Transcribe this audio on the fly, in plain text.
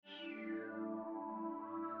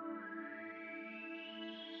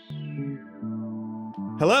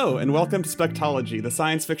Hello, and welcome to Spectology, the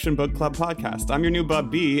science fiction book club podcast. I'm your new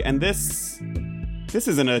bub B, and this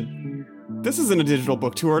isn't a digital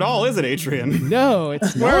book tour at all, is it, Adrian? No,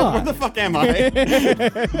 it's not. Where the fuck am I?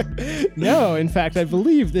 No, in fact, I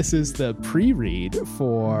believe this is the pre-read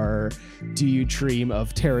for Do You Dream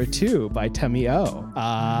of Terra-Two by Temi O.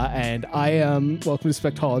 And I am, welcome to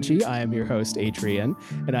Spectology. I am your host, Adrian,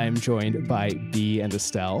 and I am joined by B and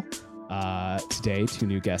Estelle. Today, two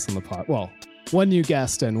new guests on the pod. Well, one new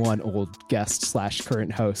guest and one old guest /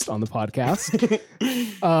 current host on the podcast.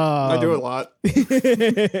 I do a lot.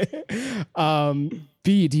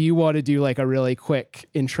 B, do you want to do like a really quick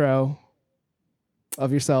intro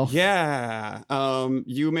of yourself? Yeah.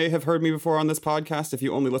 You may have heard me before on this podcast if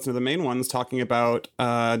you only listen to the main ones, talking about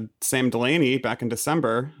Sam Delaney back in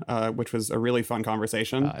December, which was a really fun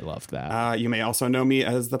conversation. I loved that. You may also know me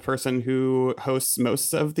as the person who hosts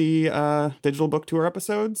most of the digital book tour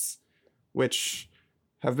episodes, which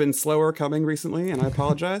have been slower coming recently, and I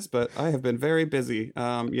apologize, but I have been very busy,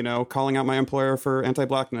 calling out my employer for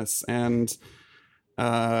anti-blackness and,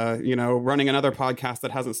 running another podcast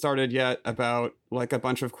that hasn't started yet about like a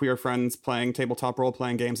bunch of queer friends playing tabletop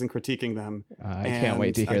role-playing games and critiquing them. I can't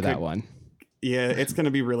wait to hear that one. Yeah, it's going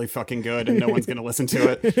to be really fucking good, and no one's going to listen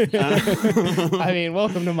to it. I mean,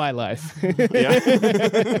 welcome to my life.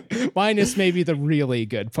 Yeah. Minus maybe the really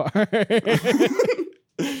good part.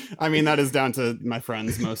 I mean, that is down to my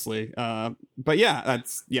friends mostly. But yeah,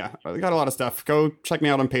 I got a lot of stuff. Go check me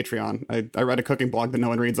out on Patreon. I read a cooking blog that no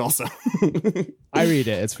one reads also. I read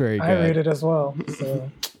it. It's very good. I read it as well.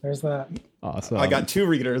 So there's that. Awesome. I got 2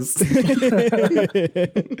 readers.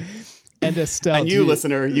 And Estelle. And you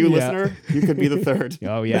listener, you could be the 3rd.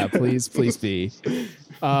 Oh yeah, please be.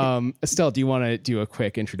 Estelle, do you want to do a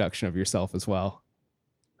quick introduction of yourself as well?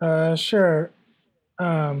 Sure.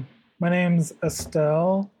 My name's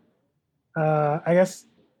Estelle. I guess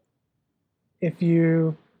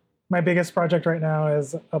my biggest project right now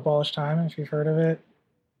is Abolish Time, if you've heard of it.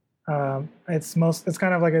 It's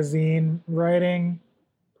kind of like a zine writing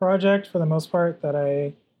project for the most part that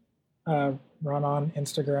I run on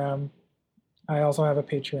Instagram. I also have a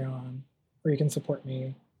Patreon where you can support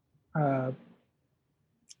me. I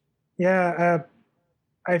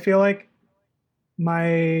feel like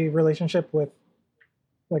my relationship with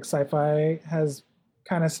like sci-fi has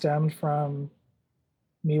kind of stemmed from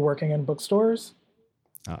me working in bookstores.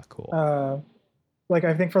 Ah, cool.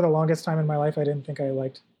 I think for the longest time in my life, I didn't think I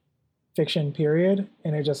liked fiction, period.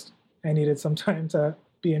 And I needed some time to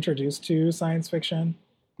be introduced to science fiction.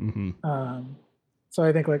 Mm-hmm. So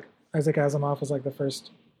I think like Isaac Asimov was like the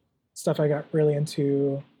first stuff I got really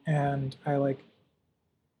into. And I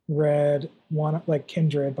read one, like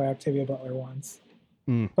Kindred by Octavia Butler once.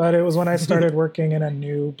 But it was when I started working in a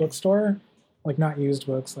new bookstore, like not used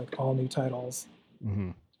books, like all new titles. Mm-hmm.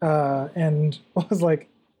 And was like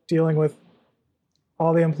dealing with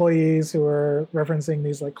all the employees who were referencing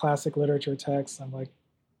these like classic literature texts. I'm like,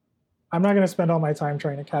 I'm not going to spend all my time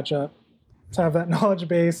trying to catch up to have that knowledge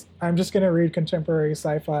base. I'm just going to read contemporary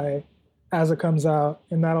sci-fi as it comes out,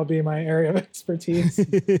 and that'll be my area of expertise.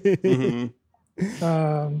 Mm-hmm.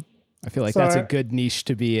 I feel like that's a good niche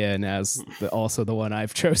to be in, as also the one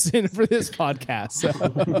I've chosen for this podcast. So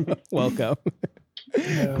welcome.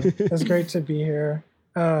 Yeah, it's great to be here.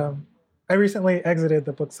 I recently exited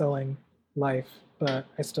the bookselling life, but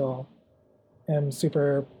I still am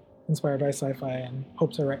super inspired by sci-fi and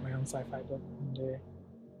hope to write my own sci-fi book one day.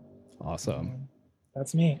 Awesome.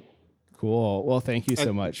 That's me. Cool. Well, thank you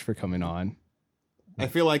so much for coming on. I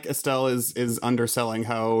feel like Estelle is underselling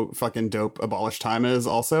how fucking dope Abolish Time is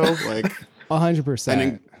also. Like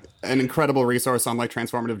 100%. An incredible resource on like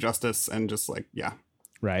transformative justice and just like, yeah.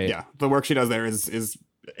 Right. Yeah. The work she does there is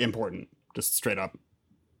important, just straight up.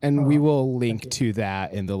 And we will link to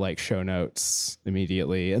that in the show notes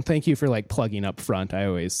immediately. And thank you for plugging up front. I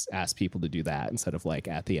always ask people to do that instead of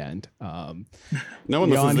at the end. No one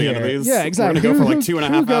listens to the end of these. Yeah, exactly. We're going to go for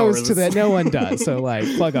 2.5 hours. Goes to that? No one does. So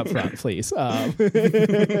plug up front, please. And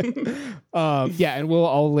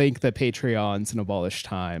I'll link the Patreons and Abolish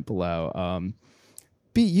Time below.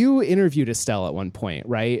 B, you interviewed Estelle at one point,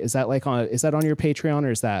 right? Is that is that on your Patreon or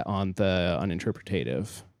is that on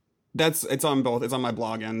Interpretative? It's on both. It's on my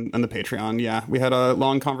blog and the Patreon. Yeah, we had a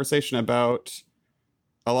long conversation about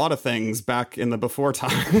a lot of things back in the before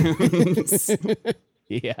times.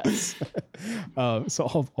 Yes.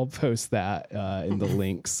 So I'll post that in the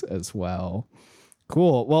links as well.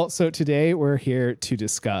 Cool. Well, so today we're here to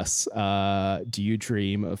discuss Do You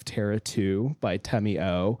Dream of Terra-Two by Temi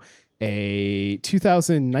O, a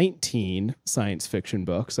 2019 science fiction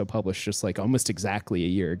book. So published just almost exactly a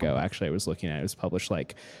year ago. Actually, I was looking at it. It was published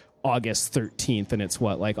August 13th, and it's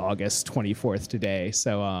like August 24th today.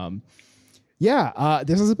 So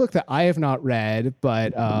this is a book that I have not read,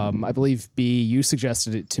 but I believe B, you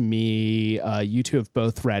suggested it to me. You two have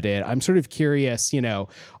both read it. I'm sort of curious,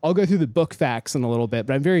 I'll go through the book facts in a little bit,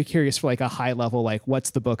 but I'm very curious for like a high level, like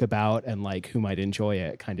what's the book about and like who might enjoy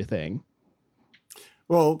it kind of thing.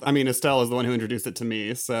 Well, I mean, Estelle is the one who introduced it to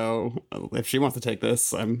me, so if she wants to take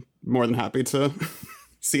this, I'm more than happy to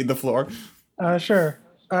cede the floor. Sure.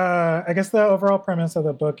 I guess the overall premise of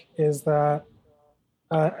the book is that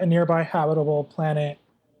a nearby habitable planet,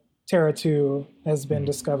 Terra-Two, has been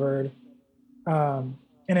discovered in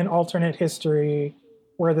an alternate history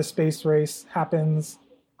where the space race happens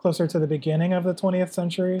closer to the beginning of the 20th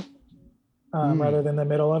century rather than the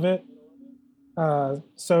middle of it.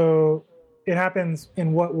 So it happens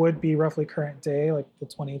in what would be roughly current day, like the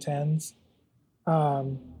 2010s,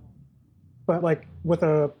 but like with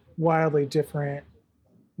a wildly different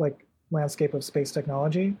like landscape of space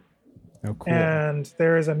technology. Oh, cool. And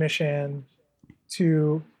there is a mission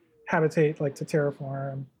to habitate, like to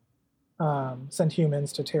terraform, send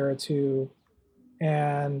humans to Terra-Two,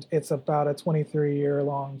 and it's about a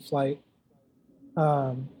 23-year-long flight.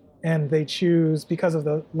 And they choose, because of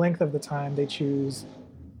the length of the time, they choose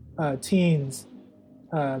teens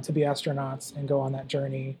to be astronauts and go on that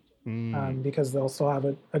journey because they'll still have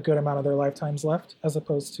a good amount of their lifetimes left, as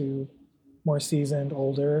opposed to more seasoned,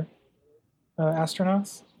 older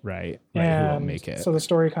astronauts. Right. And who won't make it. So the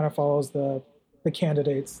story kind of follows the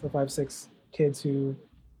candidates, the 5-6 kids who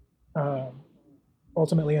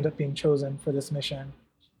ultimately end up being chosen for this mission.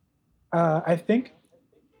 I think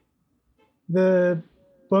the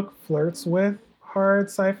book flirts with hard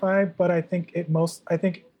sci-fi, but I think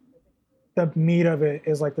the meat of it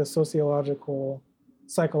is like the sociological,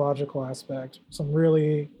 psychological aspect. Some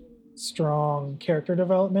really strong character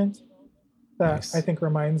development that Nice. I think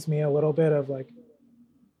reminds me a little bit of like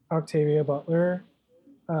Octavia Butler,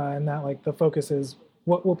 and that like the focus is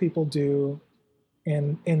what will people do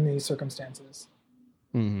in these circumstances.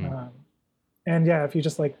 Mm-hmm. And yeah, if you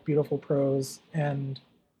just like beautiful prose and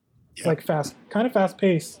like fast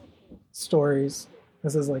paced stories,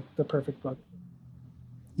 this is like the perfect book.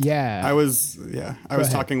 Yeah. I was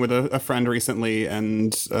talking with a friend recently,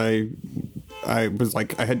 and I was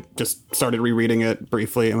like, I had just started rereading it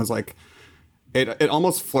briefly and was like, it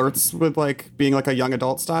almost flirts with like being like a young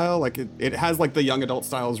adult style. Like it has like the young adult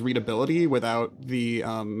style's readability without the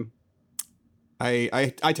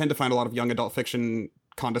I tend to find a lot of young adult fiction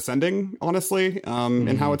condescending, honestly,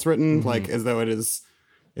 in how it's written, like as though it is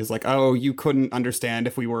like, oh, you couldn't understand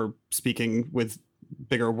if we were speaking with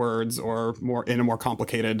bigger words or more in a more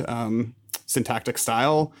complicated syntactic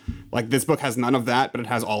style. Like this book has none of that, but it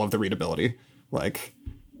has all of the readability. Like,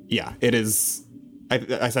 yeah, it is.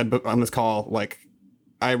 I said on this call, like,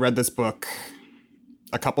 I read this book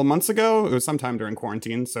a couple months ago. It was sometime during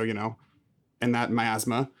quarantine, so and that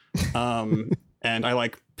miasma. And I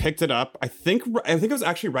like picked it up. I think it was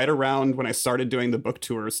actually right around when I started doing the book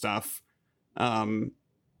tour stuff. I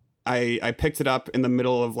picked it up in the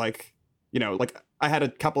middle of like I had a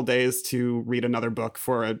couple days to read another book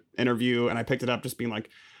for an interview, and I picked it up just being like,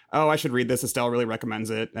 oh, I should read this. Estelle really recommends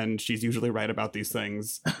it, and she's usually right about these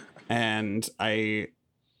things. And I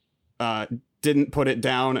didn't put it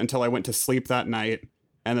down until I went to sleep that night.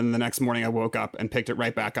 And then the next morning I woke up and picked it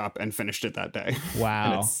right back up and finished it that day.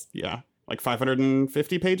 Wow. And it's, like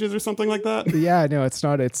 550 pages or something like that. Yeah, no, it's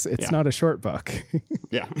not. It's not a short book.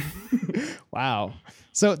 Yeah. Wow.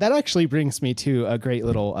 So that actually brings me to a great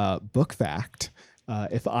little book fact.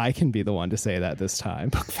 If I can be the one to say that this time.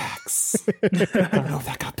 Book facts. I don't know if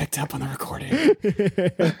that got picked up on the recording.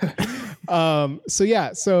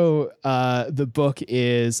 The book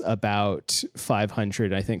is about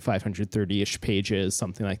 530-ish pages,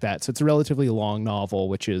 something like that. So it's a relatively long novel,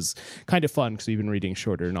 which is kind of fun because we've been reading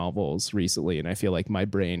shorter novels recently, and I feel like my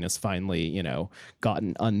brain has finally,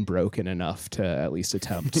 gotten unbroken enough to at least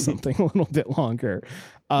attempt something a little bit longer.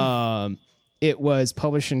 It was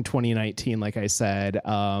published in 2019, like I said.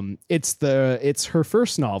 It's her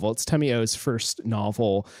first novel. It's Temi O's first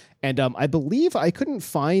novel. And I believe I couldn't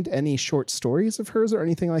find any short stories of hers or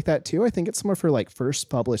anything like that, too. I think it's some of her like first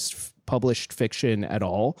published fiction at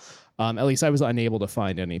all. At least I was unable to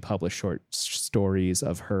find any published short stories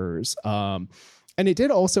of hers. And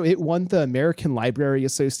it won the American Library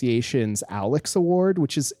Association's Alex Award,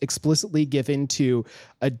 which is explicitly given to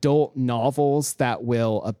adult novels that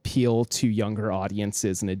will appeal to younger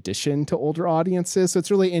audiences in addition to older audiences. So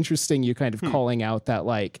it's really interesting you kind of calling out that,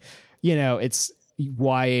 like, it's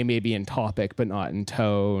YA maybe in topic, but not in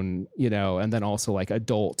tone, and then also like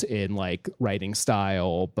adult in like writing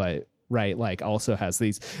style, but right, like also has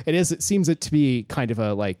these, it seems it to be kind of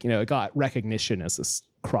a like, it got recognition as this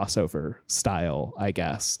crossover style, I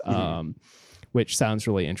guess. Which sounds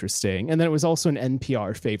really interesting. And then it was also an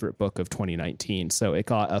NPR favorite book of 2019. So it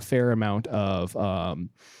got a fair amount of, I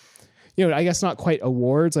guess not quite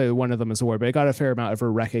awards. One of them is award, but it got a fair amount of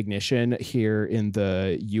recognition here in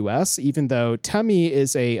the US, even though Temi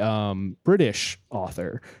is a British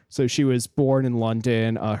author. So she was born in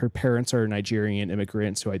London. Her parents are Nigerian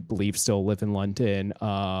immigrants who I believe still live in London.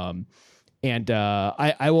 And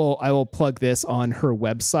I will plug this on her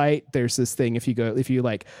website. There's this thing, if you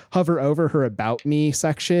like hover over her About Me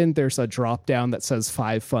section, there's a drop down that says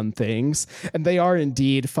 5 fun things, and they are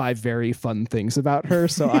indeed 5 very fun things about her.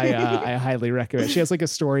 So I highly recommend. She has like a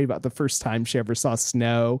story about the first time she ever saw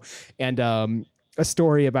snow, and a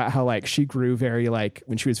story about how like she grew very like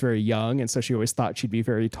when she was very young, and so she always thought she'd be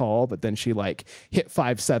very tall, but then she like hit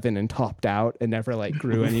 5'7" and topped out and never like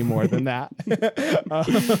grew any more than that.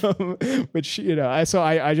 Which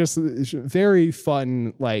I just very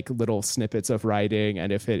fun like little snippets of writing,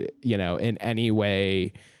 and if it in any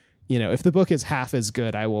way, if the book is half as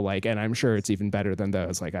good, I will like, and I'm sure it's even better than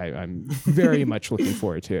those. Like I'm very much looking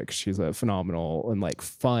forward to it because she's a phenomenal and like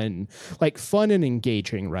fun and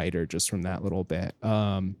engaging writer just from that little bit.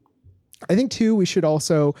 I think too, we should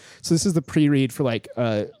also, so this is the pre-read for like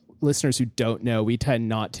listeners who don't know, we tend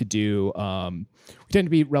not to do, we tend to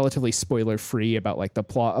be relatively spoiler free about like the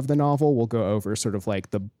plot of the novel. We'll go over sort of like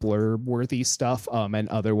the blurb worthy stuff, and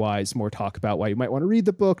otherwise more talk about why you might want to read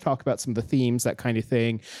the book, talk about some of the themes, that kind of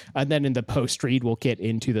thing. And then in the post read, we'll get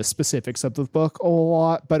into the specifics of the book a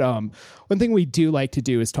lot. But one thing we do like to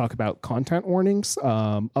do is talk about content warnings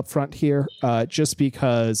up front here, just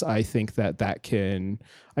because I think that can,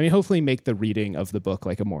 hopefully make the reading of the book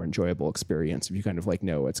like a more enjoyable experience if you kind of like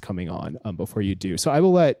know what's coming on before you do. So I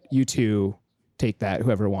will let you two take that,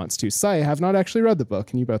 whoever wants to. So I have not actually read the book,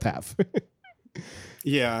 and you both have.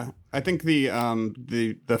 Yeah, I think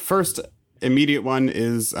the first immediate one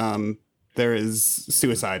is there is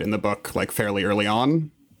suicide in the book, like fairly early on,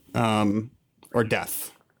 or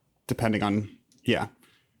death, depending on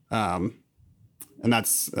and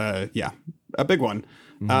that's a big one.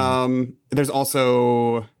 Mm-hmm. There's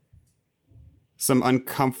also some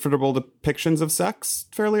uncomfortable depictions of sex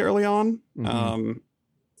fairly early on. Mm-hmm.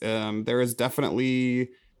 There is definitely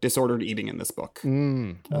disordered eating in this book.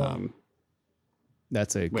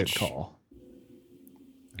 That's a good call.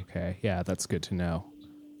 Okay. Yeah, that's good to know.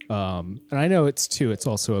 And I know it's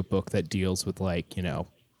also a book that deals with like,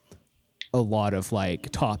 a lot of like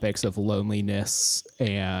topics of loneliness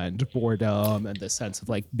and boredom and the sense of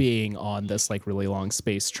like being on this like really long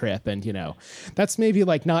space trip. And, that's maybe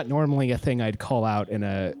like not normally a thing I'd call out in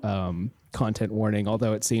a content warning,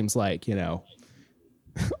 although it seems like,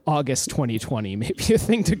 August 2020 may be a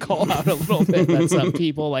thing to call out a little bit that some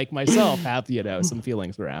people like myself have, some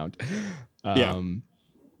feelings around.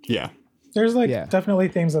 Yeah. There's like definitely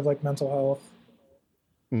themes of like mental health.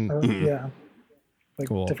 Mm-hmm. Like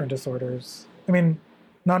cool. Different disorders.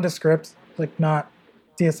 Nondescript, like not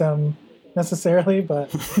DSM necessarily,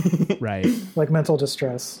 but right. Like mental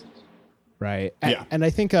distress. Right. And I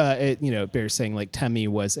think it bears saying like Temi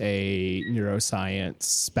was a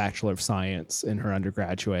neuroscience, Bachelor of Science in her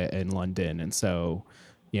undergraduate in London. And so,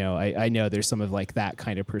 I know there's some of like that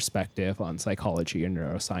kind of perspective on psychology and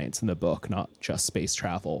neuroscience in the book, not just space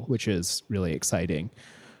travel, which is really exciting.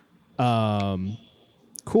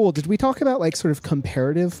 Cool. Did we talk about like sort of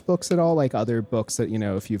comparative books at all? Like other books that,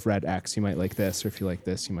 if you've read X, you might like this, or if you like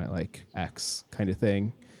this, you might like X kind of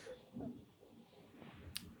thing?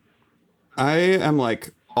 I am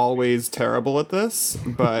like always terrible at this,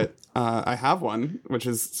 but I have one, which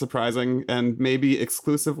is surprising and maybe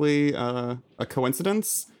exclusively a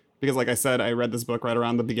coincidence, because like I said, I read this book right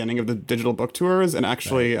around the beginning of the digital book tours, and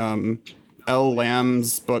actually Elle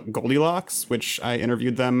Lamb's book Goldilocks, which I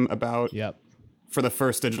interviewed them about for the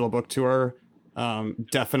first digital book tour,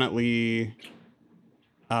 definitely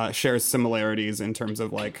shares similarities in terms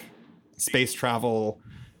of like space travel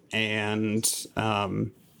and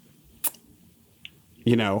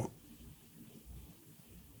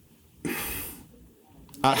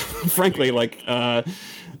frankly, like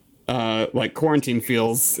Quarantine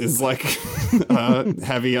Feels is like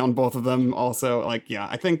heavy on both of them. Also, like,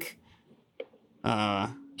 I think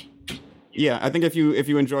if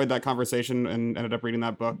you enjoyed that conversation and ended up reading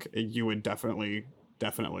that book, you would definitely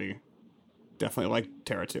like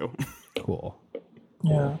Terra-Two. Cool.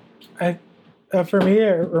 Yeah, for me,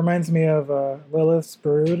 it reminds me of Lilith's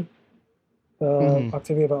Brood,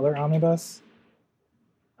 Octavia Butler omnibus,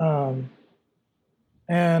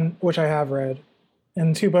 and which I have read,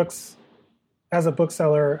 and 2 books as a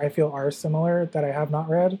bookseller, I feel are similar that I have not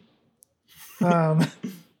read um,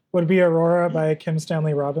 would be Aurora by Kim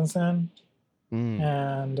Stanley Robinson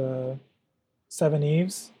and Seven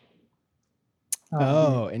Eves.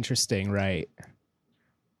 Interesting. Right.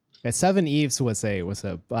 Yeah, Seven Eves was a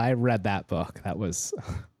I read that book. That was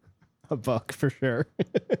a book for sure.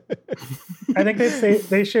 I think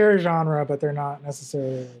they share a genre, but they're not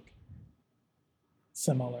necessarily like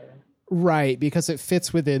similar. Right, because it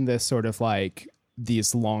fits within this sort of like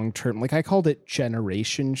these long-term, like I called it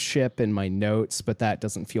generation ship in my notes, but that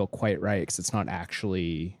doesn't feel quite right because it's not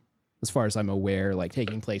actually, as far as I'm aware, like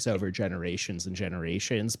taking place over generations and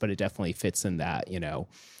generations, but it definitely fits in that, you know,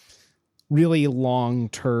 really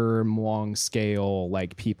long-term, long scale,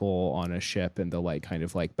 like people on a ship in the like kind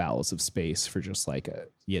of like bowels of space for just like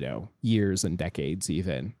you know, years and decades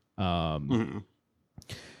even.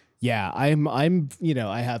 Yeah, I'm, you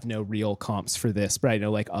know, I have no real comps for this, but I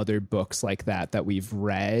know like other books like that we've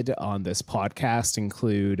read on this podcast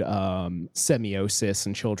include Semiosis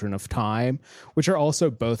and Children of Time, which are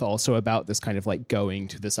also both about this kind of like going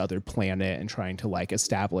to this other planet and trying to like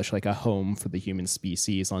establish like a home for the human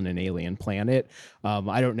species on an alien planet.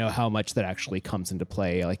 I don't know how much that actually comes into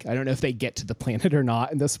play. Like, I don't know if they get to the planet or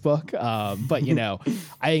not in this book. But, you know,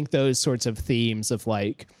 I think those sorts of themes of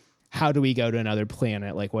like, how do we go to another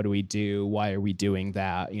planet? Like, what do we do? Why are we doing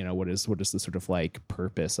that? You know, what is the sort of like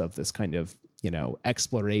purpose of this kind of, you know,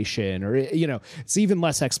 exploration? Or, you know, it's even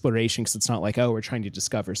less exploration because it's not like, oh, we're trying to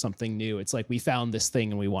discover something new. It's like we found this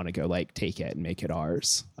thing and we want to go like take it and make it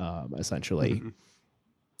ours, essentially.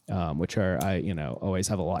 Which are, I, you know, always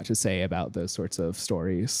have a lot to say about those sorts of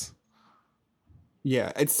stories.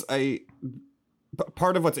 Yeah,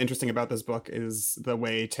 part of what's interesting about this book is the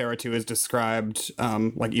way Terra-Two is described,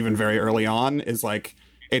 like even very early on, is like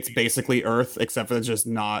it's basically Earth, except for there's just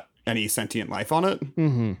not any sentient life on it.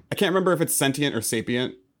 I can't remember if it's sentient or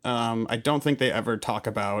sapient. I don't think they ever talk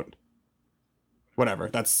about whatever.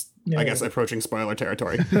 That's, I guess, approaching spoiler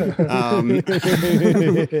territory.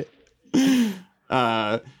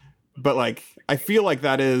 But like, I feel like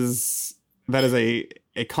that is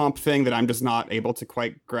a comp thing that I'm just not able to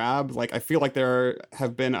quite grab. Like, I feel like there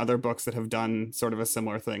have been other books that have done sort of a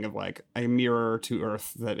similar thing of like a mirror to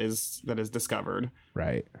Earth that is discovered.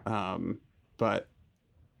 Right. But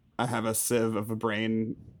I have a sieve of a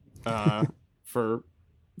brain for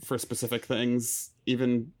specific things,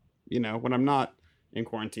 even, you know, when I'm not in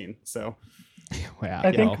quarantine. So yeah,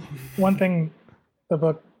 I think one thing the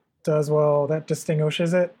book does well that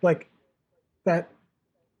distinguishes it, like that,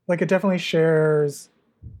 like it definitely shares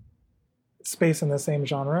space in the same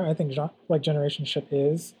genre. I think like Generation Ship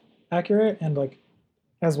is accurate, and like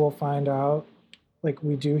as we'll find out, like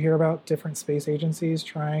we do hear about different space agencies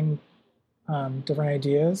trying different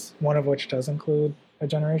ideas, one of which does include a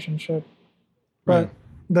generation ship. But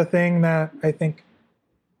the thing that I think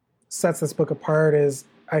sets this book apart is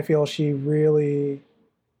I feel she really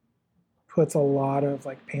puts a lot of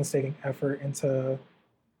like painstaking effort into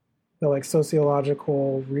the like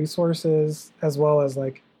sociological resources as well as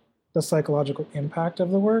like the psychological impact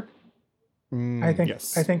of the work. I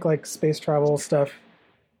think like space travel stuff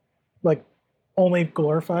like only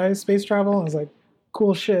glorifies space travel and is like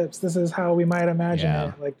cool ships. This is how we might imagine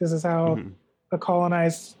it. Like this is how a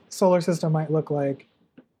colonized solar system might look like.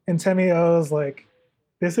 And Temi O's like,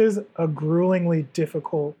 this is a gruelingly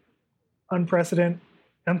difficult, unprecedented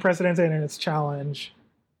in its challenge,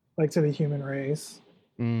 like to the human race.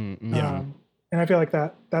 And I feel like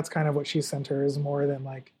that's kind of what she centers more than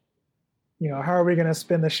like, you know, how are we going to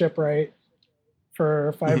spin the ship right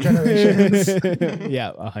for 5 generations?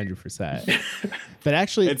 Yeah, 100%. But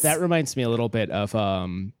actually, that reminds me a little bit of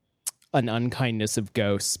An Unkindness of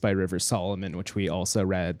Ghosts by River Solomon, which we also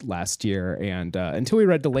read last year. And until we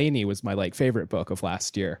read Delaney was my like favorite book of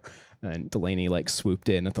last year. And Delaney like swooped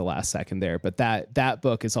in at the last second there. But that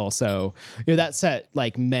book is also, you know, that set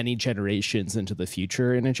like many generations into the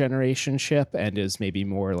future in a generation ship and is maybe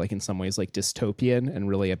more like in some ways like dystopian and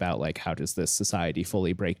really about like how does this society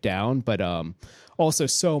fully break down. But also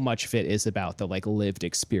so much of it is about the like lived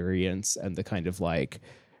experience and the kind of like,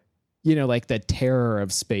 you know, like the terror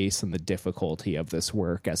of space and the difficulty of this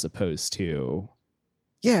work as opposed to,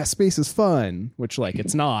 yeah, space is fun, which like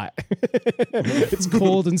it's not. It's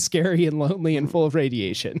cold and scary and lonely and full of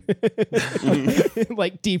radiation.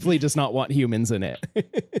 Like deeply does not want humans in it.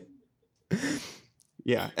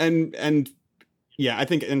 Yeah, and yeah, I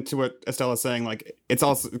think into what Estelle is saying, like it's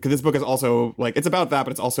also because this book is also like it's about that,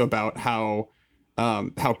 but it's also about how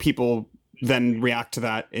people then react to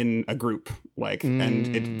that in a group, like,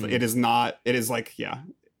 and it is not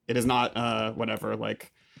whatever,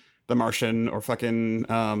 like The Martian or fucking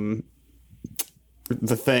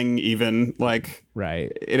the thing even, like,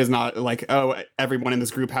 right. it is not like, oh, everyone in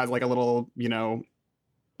this group has like a little,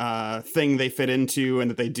 thing they fit into and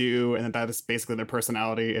that they do, and that is basically their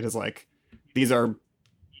personality. It is like, these are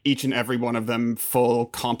each and every one of them full,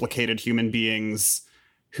 complicated human beings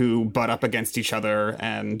who butt up against each other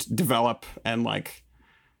and develop and like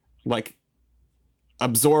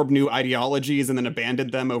absorb new ideologies and then abandon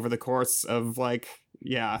them over the course of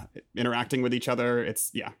interacting with each other.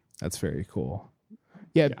 That's very cool.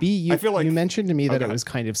 Yeah. B, I feel like you mentioned to me that it was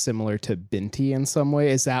kind of similar to Binti in some way.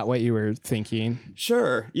 Is that what you were thinking?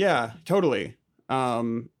 Sure. Yeah, totally.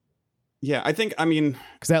 I think,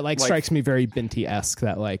 because that strikes me very Binti-esque,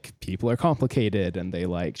 that like people are complicated and they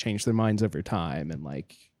like change their minds over time and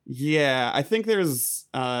like. Yeah, I think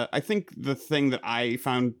I think the thing that I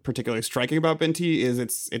found particularly striking about Binti is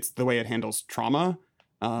it's the way it handles trauma,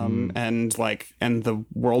 and the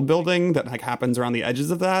world building that like happens around the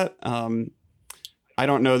edges of that. I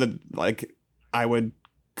don't know that like I would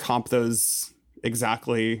comp those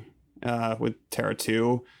exactly with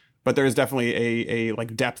Terra-Two, but there is definitely a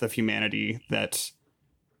like depth of humanity that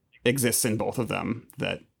exists in both of them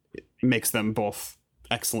that makes them both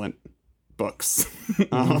excellent books.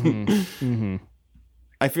 I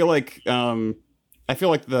feel like the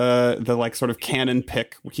like sort of canon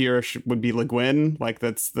pick here would be Le Guin. Like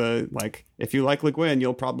that's the like, if you like Le Guin,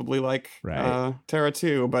 you'll probably like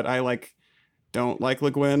Terra-Two, but I like don't like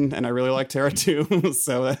Le Guin and I really like Terra-Two.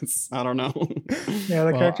 So that's, I don't know. Yeah,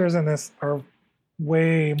 the characters in this are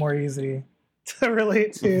way more easy to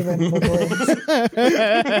relate to than Le Guin's.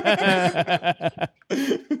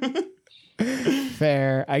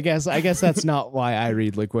 Fair. I guess that's not why I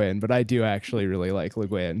read Le Guin, but I do actually really like Le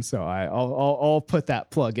Guin, so I'll put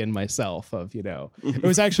that plug in myself. Of it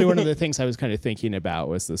was actually one of the things I was kind of thinking about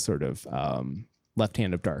was this sort of Left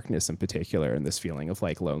Hand of Darkness in particular, and this feeling of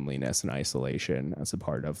like loneliness and isolation as a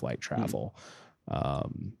part of like travel. I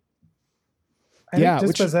think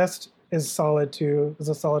Dispossessed is solid too. Is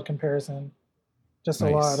a solid comparison. Just a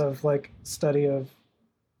lot of like study of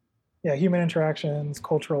human interactions,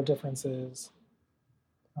 cultural differences.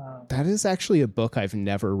 That is actually a book I've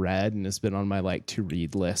never read and has been on my like to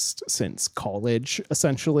read list since college,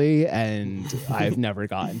 essentially, and I've never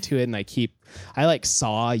gotten to it. And I like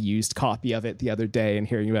saw a used copy of it the other day and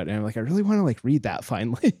hearing about it, and I'm like, I really want to like read that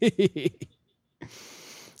finally.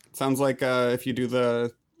 Sounds like if you do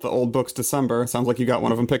the old books December, sounds like you got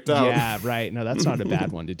one of them picked out. Yeah, right. No, that's not a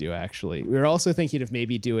bad one to do, actually. We were also thinking of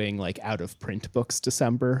maybe doing like out of print books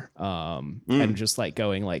December, and just like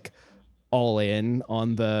going like all in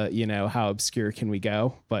on the, how obscure can we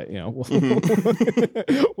go? But, we'll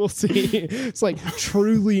see. It's like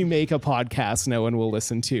truly make a podcast no one will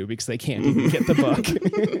listen to because they can't even get the book.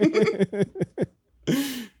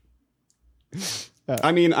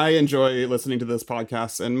 I enjoy listening to this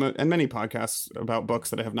podcast and many podcasts about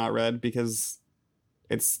books that I have not read because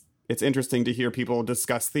it's interesting to hear people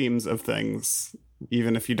discuss themes of things,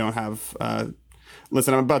 even if you don't have.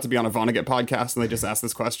 Listen, I'm about to be on a Vonnegut podcast, and they just asked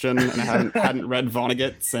this question, and I hadn't read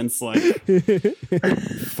Vonnegut since like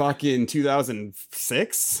fucking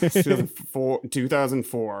 2006,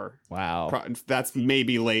 2004. Wow, that's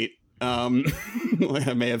maybe late. I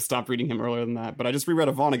may have stopped reading him earlier than that, but I just reread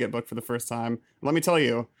a Vonnegut book for the first time. Let me tell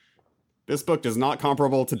you, this book is not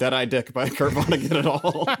comparable to Dead-Eye Dick by Kurt Vonnegut at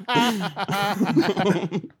all.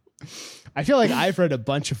 I feel like I've read a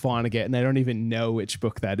bunch of Vonnegut and I don't even know which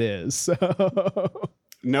book that is. So.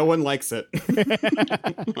 No one likes it.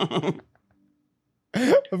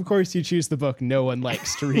 Of course you choose the book no one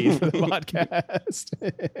likes to read for the podcast.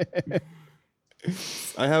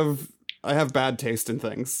 I have bad taste in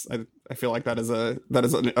things. I feel like that is an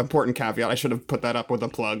important caveat. I should have put that up with the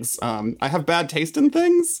plugs. I have bad taste in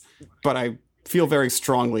things, but I feel very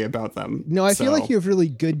strongly about them. No, I feel like you have really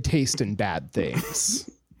good taste in bad things.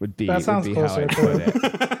 That sounds closer to it.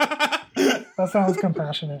 That sounds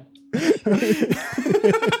compassionate.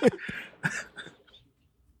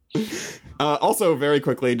 Also, very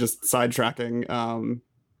quickly, just sidetracking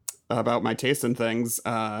about my taste in things.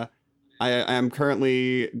 I am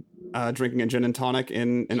currently drinking a gin and tonic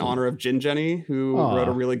in honor of Gin Jenny, who wrote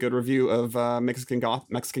a really good review of Mexican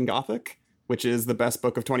Gothic, which is the best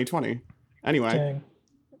book of 2020. Anyway. Dang.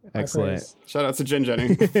 Excellent. Shout out to Gin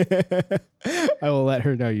Jenny. I will let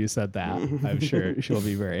her know you said that. I'm sure she'll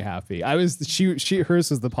be very happy. Hers was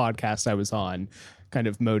the podcast I was on, kind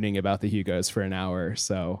of moaning about the Hugos for an hour.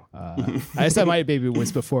 So I guess that might maybe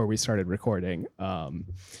was before we started recording.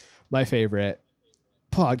 My favorite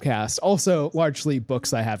podcast, also largely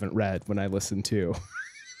books I haven't read when I listen to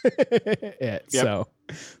it. Yep. So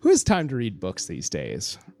who has time to read books these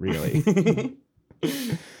days, really?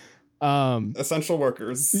 Essential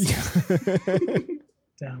workers.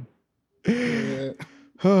 Damn.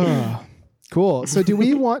 Cool. So do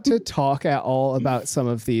we want to talk at all about some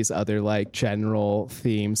of these other like general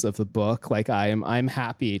themes of the book? Like I'm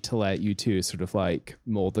happy to let you two sort of like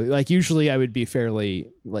mold it. Like usually I would be fairly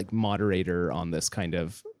like moderator on this kind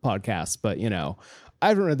of podcast, but you know, I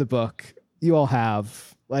haven't read the book. You all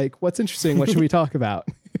have. Like, what's interesting? What should we talk about?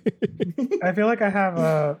 I feel like I have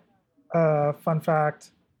a fun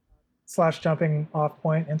fact / jumping off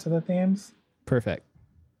point into the themes. Perfect.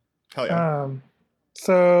 Hell yeah.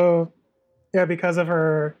 So yeah, because of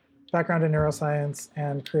her background in neuroscience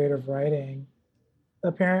and creative writing,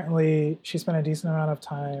 apparently she spent a decent amount of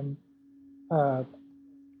time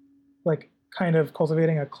like kind of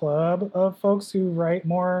cultivating a club of folks who write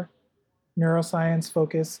more neuroscience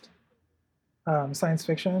focused science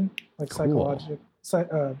fiction, like Cool.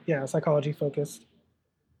 psychology focused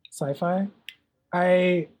sci-fi.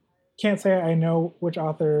 I can't say I know which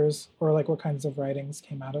authors or like what kinds of writings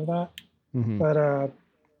came out of that, but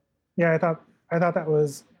yeah, I thought that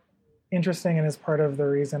was interesting and is part of the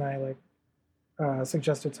reason I like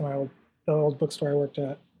suggested to the old bookstore I worked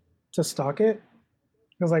at to stock it,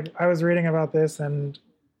 because like I was reading about this, and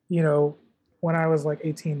you know, when I was like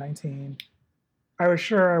 18, 19, I was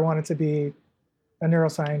sure I wanted to be a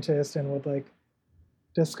neuroscientist and would like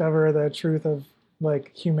discover the truth of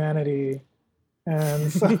like humanity.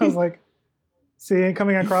 And so I was like,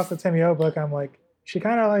 coming across the Timio book, I'm like, she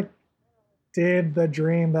kind of like did the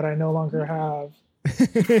dream that I no longer have.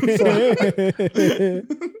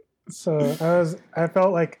 So I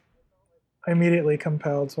felt like immediately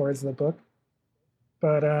compelled towards the book.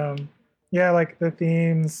 But yeah, like the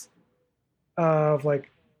themes of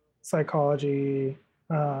like psychology,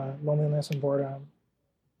 loneliness and boredom,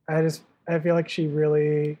 I feel like she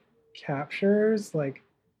really captures like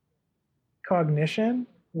cognition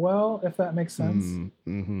well, if that makes sense.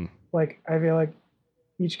 Like I feel like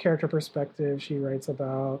each character perspective she writes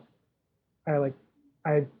about,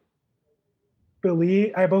 I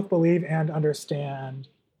both believe and understand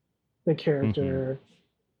the character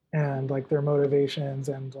and like their motivations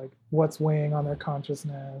and like what's weighing on their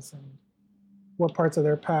consciousness and what parts of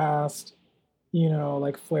their past, you know,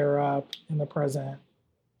 like flare up in the present.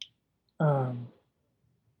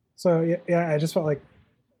 So yeah, I just felt like,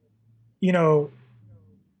 you know,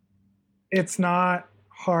 it's not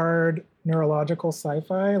hard neurological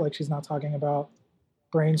sci-fi. Like she's not talking about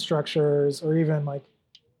brain structures or even like,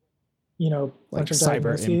 you know, like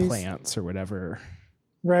cyber implants or whatever.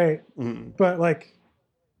 Right. But like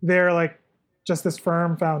they're like just this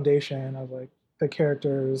firm foundation of like the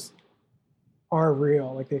characters are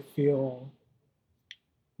real. Like they feel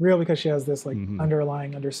real because she has this like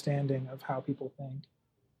underlying understanding of how people think.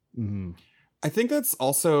 I think that's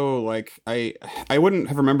also like I wouldn't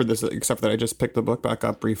have remembered this except that I just picked the book back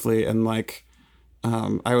up briefly, and like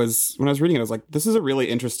when I was reading it, I was like, this is a really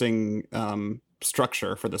interesting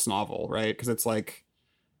structure for this novel, right? Because it's like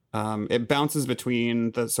it bounces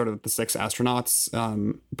between the sort of the six astronauts,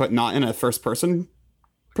 but not in a first person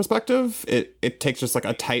perspective. It takes just like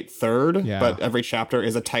a tight third, but every chapter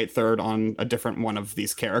is a tight third on a different one of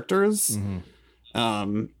these characters,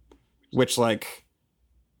 which like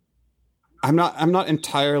I'm not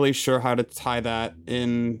entirely sure how to tie that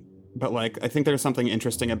in, but like I think there's something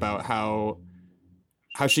interesting about how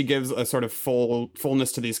she gives a sort of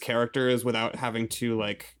fullness to these characters without having to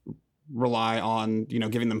like rely on, you know,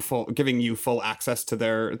 giving you full access to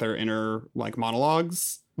their inner like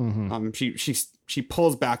monologues. She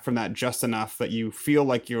pulls back from that just enough that you feel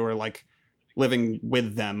like you're like living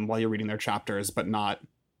with them while you're reading their chapters, but not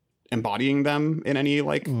embodying them in any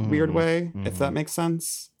like weird way, if that makes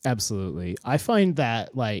sense. Absolutely. I find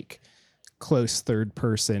that like close third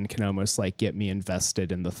person can almost like get me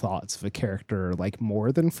invested in the thoughts of a character like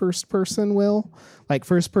more than first person will. Like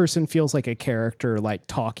first person feels like a character like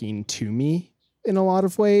talking to me in a lot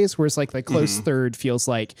of ways, whereas like the close third feels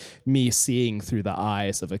like me seeing through the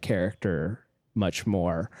eyes of a character much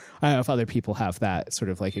more. I don't know if other people have that sort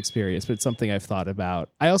of like experience, but it's something I've thought about.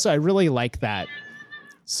 I really like that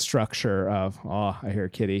structure of I hear a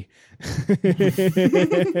kitty.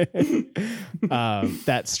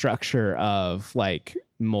 That structure of like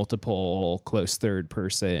multiple close third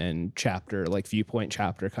person chapter, like viewpoint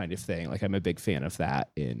chapter kind of thing. Like I'm a big fan of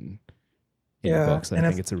that in books. I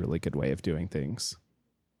think it's a really good way of doing things.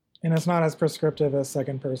 And it's not as prescriptive as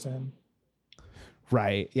second person.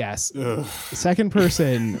 Right. Yes. Ugh. Second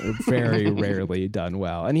person very rarely done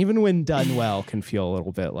well. And even when done well can feel a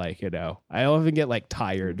little bit like, you know, I often get like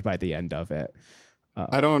tired by the end of it.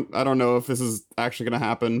 I don't know if this is actually going to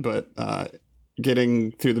happen, but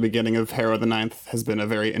getting through the beginning of Harrow the Ninth has been a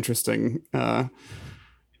very interesting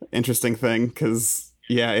thing, because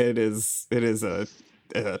it is a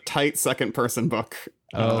tight second person book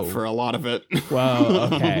for a lot of it. Whoa,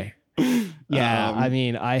 okay. Yeah, I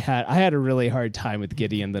mean, I had a really hard time with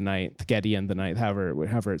Gideon the Ninth,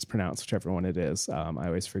 however it's pronounced, whichever one it is. I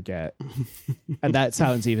always forget. And that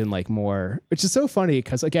sounds even like more, which is so funny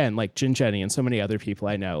because, again, like Jin Jenny and so many other people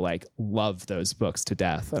I know like love those books to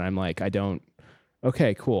death, and I'm like, I don't.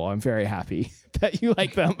 Okay, cool. I'm very happy that you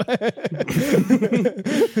like them.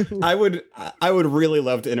 I would really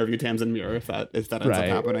love to interview Tamsin Muir if that ends up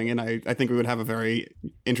happening, and I think we would have a very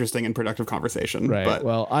interesting and productive conversation. Right. But,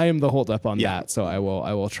 well, I am the holdup on that, so I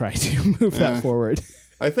will try to move that forward.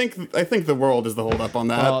 I think the world is the holdup on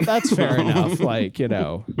that. Well, that's fair enough. Like,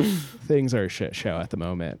 things are a shit show at the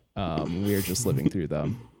moment. We're just living through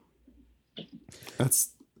them.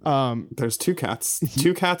 There's two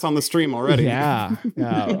cats on the stream already. Yeah.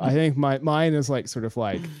 I think mine is like sort of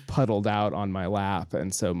like puddled out on my lap,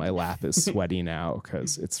 and so my lap is sweaty now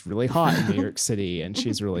because it's really hot in New York City and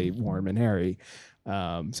she's really warm and hairy.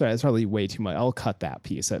 So that's probably way too much. I'll cut that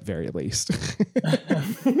piece at very least.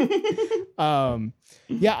 I'm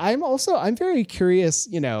very curious,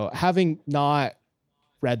 having not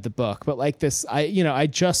read the book, but like this, I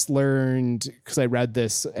just learned, because I read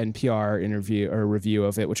this NPR interview or review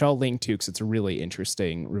of it, which I'll link to because it's a really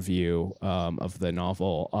interesting review of the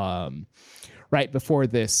novel right before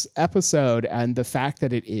this episode, and the fact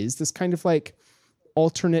that it is this kind of like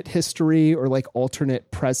alternate history or like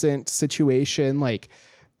alternate present situation, like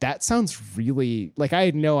that sounds really like, I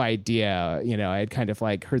had no idea, I had kind of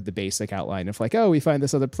like heard the basic outline of like, oh, we find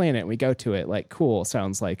this other planet and we go to it. Like, cool.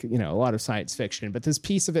 Sounds like, a lot of science fiction, but this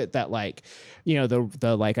piece of it that like,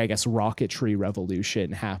 the like, I guess, rocketry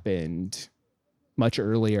revolution happened much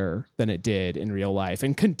earlier than it did in real life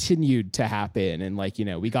and continued to happen. And like,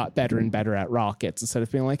 we got better and better at rockets instead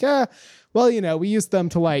of being like, we used them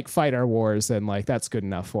to like fight our wars and like, that's good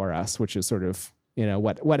enough for us, which is sort of,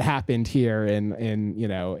 what happened here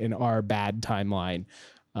in our bad timeline,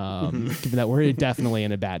 given that we're definitely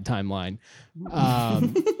in a bad timeline.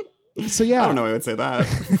 So yeah, I don't know. I would say that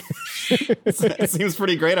it seems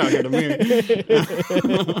pretty great out here to me.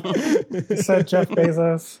 Said Jeff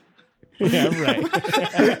Bezos. Yeah, right.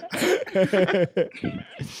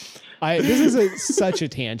 This is such a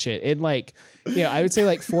tangent. And like, I would say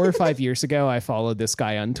like 4 or 5 years ago, I followed this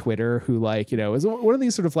guy on Twitter who like, was one of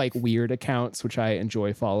these sort of like weird accounts, which I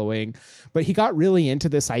enjoy following. But he got really into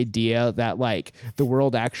this idea that like the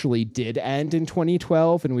world actually did end in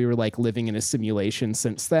 2012 and we were like living in a simulation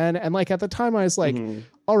since then. And like at the time I was like,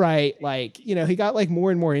 all right, like, he got like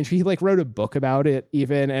more and more into, he like wrote a book about it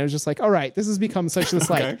even. And I was just like, all right, this has become such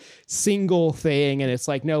this like single thing and it's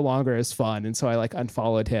like no longer as fun. And so I like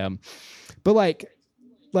unfollowed him. But like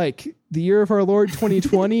the year of our Lord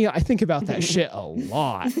 2020, I think about that shit a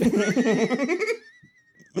lot. Yeah,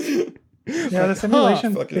 the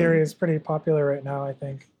simulation theory is pretty popular right now, I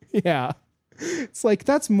think. Yeah. It's like,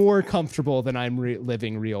 that's more comfortable than I'm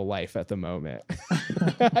living real life at the moment.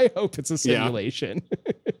 I hope it's a simulation.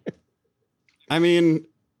 Yeah. I mean,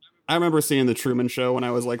 I remember seeing The Truman Show when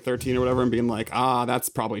I was like 13 or whatever and being like, that's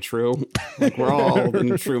probably true. Like, we're all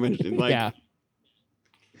in Truman. Like, yeah.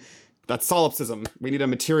 That's solipsism. We need a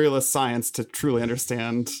materialist science to truly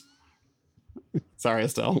understand. Sorry,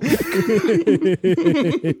 Estelle.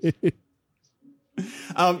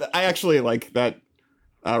 I actually like that.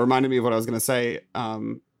 Reminded me of what I was going to say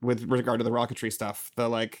with regard to the rocketry stuff. The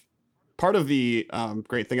like part of the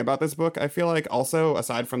great thing about this book, I feel like, also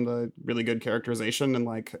aside from the really good characterization and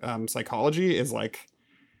like psychology, is like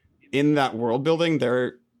in that world building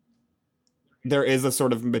there is a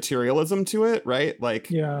sort of materialism to it, right? Like,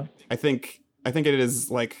 yeah. I think it is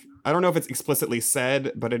like, I don't know if it's explicitly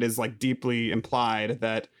said, but it is like deeply implied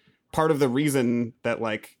that part of the reason that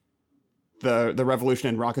like the revolution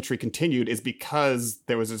in rocketry continued is because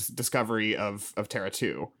there was this discovery of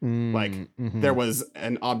Terra-Two. There was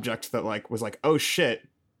an object that like was like, oh shit,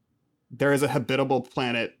 there is a habitable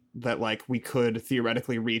planet that like we could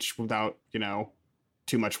theoretically reach without,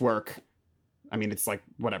 too much work. I mean, it's like,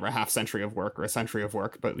 whatever, a half century of work or a century of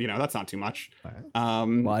work, but, that's not too much. A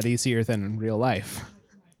lot easier than in real life.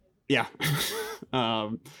 Yeah.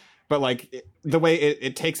 But, like, the way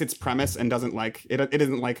it takes its premise and doesn't, like, it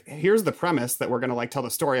isn't like, here's the premise that we're going to, like, tell the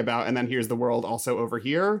story about, and then here's the world also over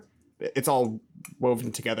here. It's all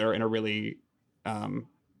woven together in a really,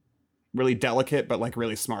 really delicate, but, like,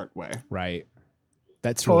 really smart way. Right.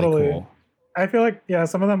 That's really cool. I feel like, yeah,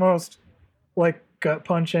 some of the most, like,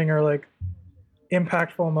 gut-punching or, like,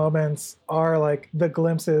 impactful moments are like the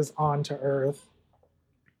glimpses onto Earth,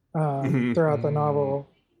 throughout the novel,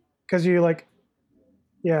 because you like,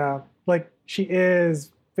 yeah, like she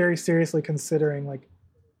is very seriously considering like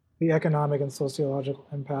the economic and sociological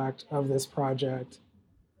impact of this project,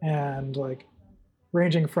 and like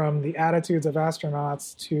ranging from the attitudes of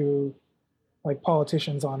astronauts to like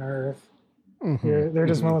politicians on Earth. There are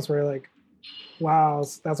just moments where you're like, wow,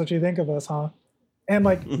 that's what you think of us, huh? And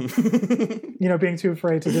like, being too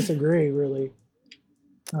afraid to disagree, really,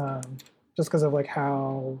 just because of like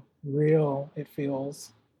how real it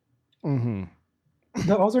feels. The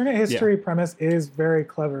alternate history premise is very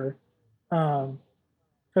clever,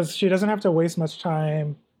 because she doesn't have to waste much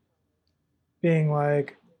time being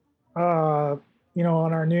like, on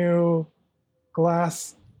our new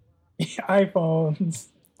glass iPhones,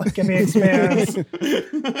 like in the Expanse,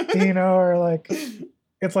 or like,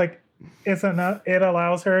 it's like, it's enough. It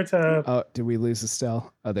allows her to. Oh, did we lose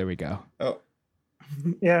Estelle? Oh, there we go. Oh,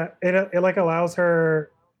 yeah. It like allows her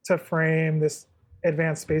to frame this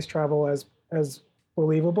advanced space travel as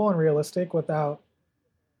believable and realistic without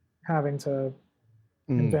having to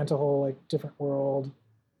invent a whole like different world,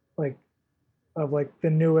 like of like the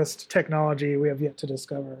newest technology we have yet to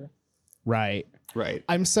discover. Right. Right.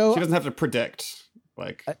 She doesn't have to predict.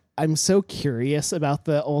 Like, I'm so curious about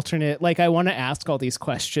the alternate. Like, I want to ask all these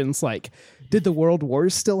questions. Like, did the world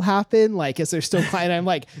wars still happen? Like, is there still? And I'm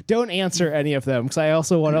like, don't answer any of them because I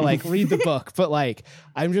also want to like read the book. But like,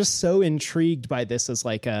 I'm just so intrigued by this as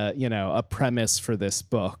like a premise for this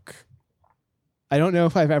book. I don't know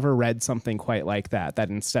if I've ever read something quite like that. That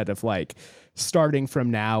instead of like starting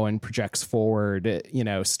from now and projects forward,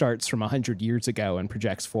 starts from 100 years ago and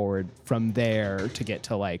projects forward from there to get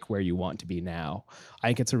to like where you want to be now. I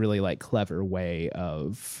think it's a really like clever way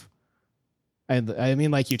of, and I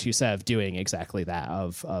mean, like you two said, of doing exactly that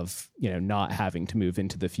of not having to move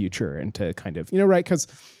into the future and to kind of, right. Cause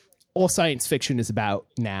all science fiction is about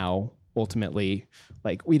now. Ultimately,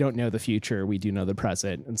 like we don't know the future, we do know the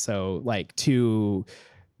present. And so like to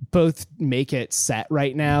both make it set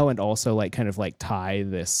right now and also like kind of like tie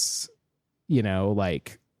this,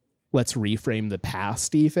 like let's reframe the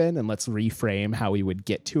past even, and let's reframe how we would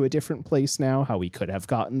get to a different place now, how we could have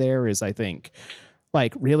gotten there is, I think,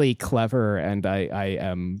 like really clever. And I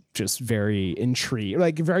am just very intrigued,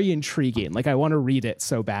 like very intriguing. Like I want to read it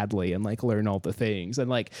so badly and like learn all the things, and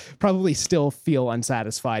like probably still feel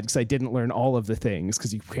unsatisfied because I didn't learn all of the things,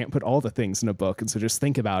 because you can't put all the things in a book. And so just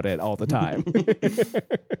think about it all the time.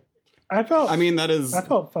 I felt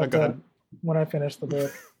fucked up when I finished the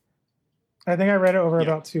book. I think I read it over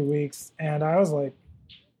about 2 weeks, and I was like,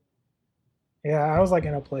 in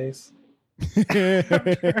a place.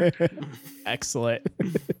 Excellent.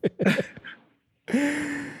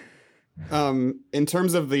 In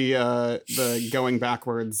terms of the going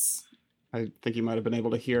backwards, I think you might have been able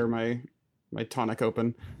to hear my tonic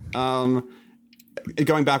open.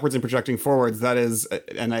 Going backwards and projecting forwards, that is,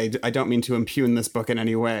 and I don't mean to impugn this book in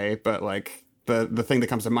any way, but like the thing that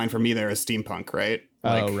comes to mind for me there is steampunk, right?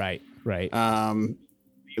 Like, oh, right.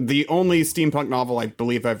 The only steampunk novel I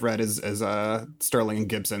believe I've read is Sterling and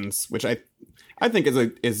Gibson's, which I think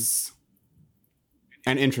is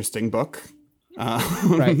an interesting book.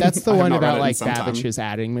 Right, that's the one about like Babbage's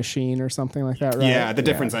adding machine or something like that, right? Yeah, the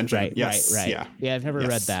difference engine. Right, yes, right. Yeah, I've never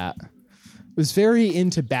read that. Was very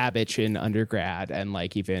into Babbage in undergrad, and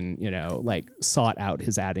like even like sought out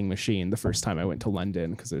his adding machine the first time I went to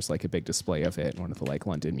London, because there's like a big display of it in one of the like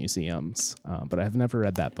London museums. But I have never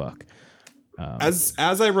read that book. As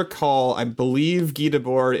I recall, I believe Guy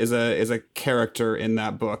Debord is a character in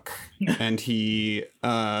that book, and he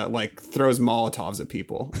like throws Molotovs at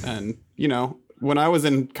people. And when I was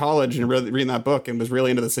in college and reading that book and was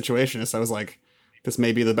really into the Situationists, I was like, this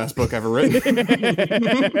may be the best book ever written.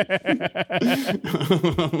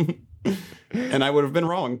 And I would have been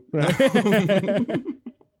wrong.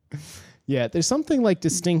 Yeah, there's something like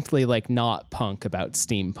distinctly like not punk about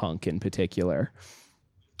steampunk in particular.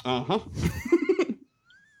 Uh-huh.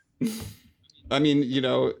 I mean,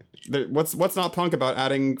 what's not punk about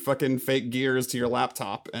adding fucking fake gears to your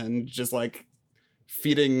laptop and just like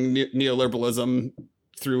feeding neoliberalism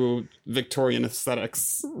through Victorian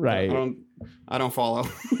aesthetics? Right. I don't follow.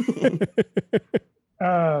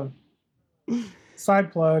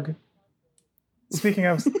 Side plug. Speaking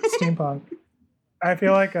of steampunk, I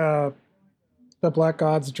feel like the Black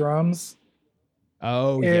God's drums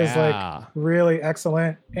is like really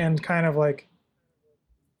excellent and kind of like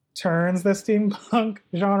turns the steampunk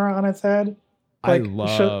genre on its head. Like, I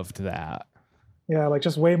loved that. Yeah, like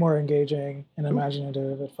just way more engaging and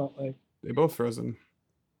imaginative, it felt like. They both Frozen.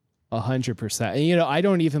 100%. And, you know, I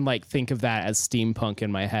don't even like think of that as steampunk in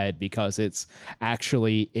my head because it's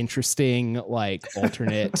actually interesting, like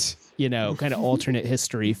alternate, you know, kind of alternate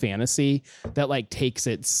history fantasy that like takes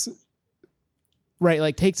its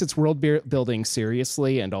world building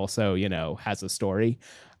seriously and also, you know, has a story.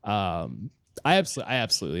 I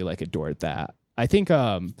absolutely like adored that. I think,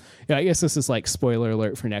 I guess this is like spoiler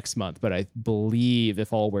alert for next month, but I believe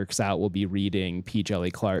if all works out, we'll be reading P. Jelly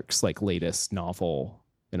Clark's like latest novel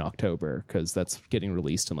in October, because that's getting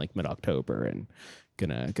released in like mid-October, and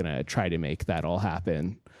gonna try to make that all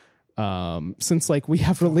happen. Since like we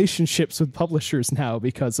have relationships with publishers now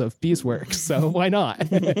because of Beesworks, so why not?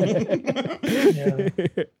 Yeah.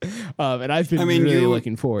 And I've been really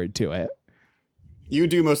looking forward to it. You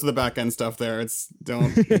do most of the back end stuff there. You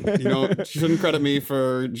shouldn't credit me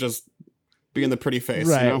for just being the pretty face,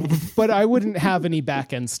 right? You know? But I wouldn't have any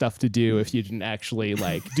back end stuff to do if you didn't actually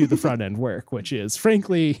like do the front end work, which is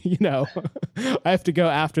frankly, you know, I have to go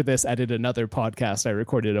after this edit another podcast I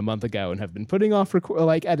recorded a month ago and have been putting off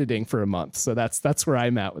editing for a month. So that's where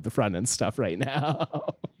I'm at with the front end stuff right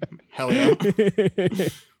now. Hell yeah.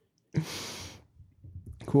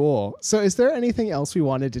 Cool. So is there anything else we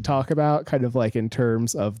wanted to talk about kind of like in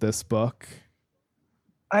terms of this book?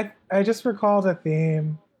 I just recalled a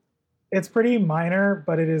theme. It's pretty minor,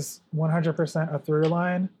 but it is 100% a through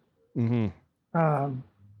line. Mm-hmm.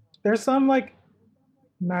 There's some like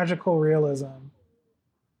magical realism.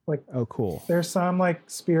 Like, oh, cool. There's some like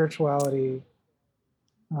spirituality.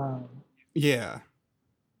 Yeah.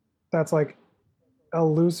 That's like a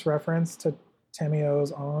loose reference to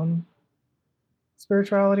Tamio's own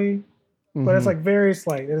spirituality, but it's like very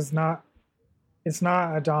slight. It's not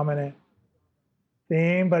a dominant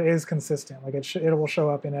theme, but it is consistent. Like it will show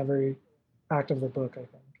up in every act of the book, I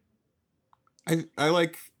think.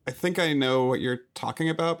 I think I know what you're talking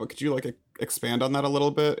about, but could you like expand on that a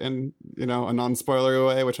little bit in, you know, a non-spoilery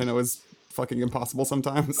way, which I know is fucking impossible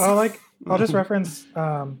sometimes. I'll just reference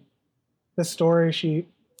this story she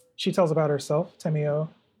tells about herself, Tamio,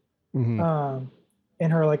 in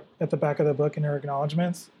her, like, at the back of the book in her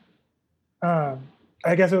acknowledgments. I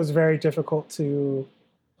guess it was very difficult to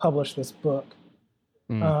publish this book.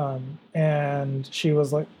 And she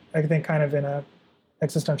was, like, I think kind of in a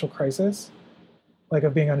existential crisis, like,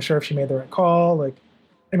 of being unsure if she made the right call. Like,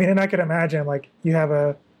 I mean, and I could imagine, like, you have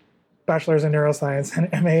a bachelor's in neuroscience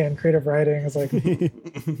and MA in creative writing is like,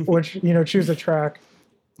 which, you know, choose a track.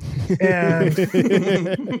 And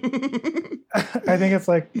I think it's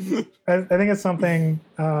like, I think it's something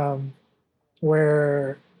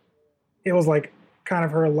where it was like kind of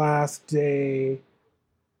her last day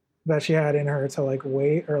that she had in her to like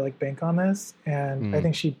wait or like bank on this. And I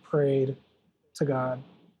think she prayed to God.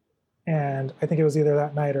 And I think it was either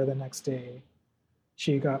that night or the next day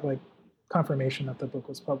she got like confirmation that the book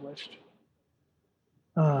was published.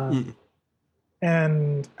 And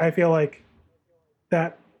I feel like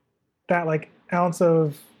that like ounce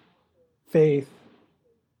of faith,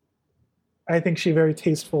 I think she very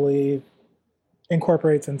tastefully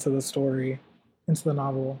incorporates into the story, into the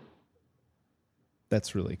novel.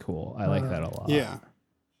 That's really cool. I like that a lot. Yeah.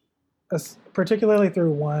 Particularly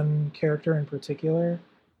through one character in particular.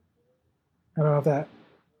 I don't know if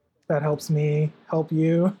that helps me help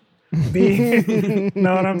you know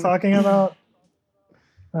what I'm talking about.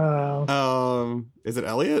 Is it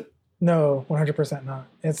Elliot? No, 100% not.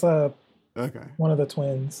 It's okay. One of the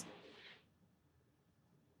twins.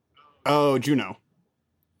 Oh, Juno.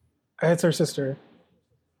 It's her sister.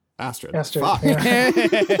 Astrid. Fuck. Yeah.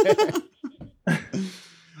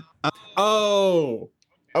 Oh.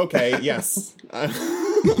 Okay. Yes.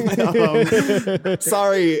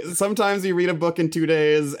 Sorry. Sometimes you read a book in 2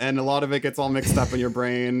 days, and a lot of it gets all mixed up in your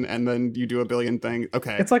brain, and then you do a billion things.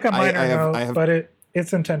 Okay. It's like a minor note, but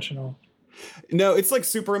it's intentional. No, it's like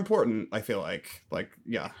super important. I feel like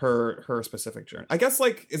yeah, her specific journey. I guess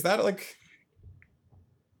like is that like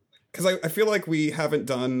because I feel like we haven't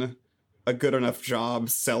done a good enough job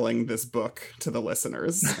selling this book to the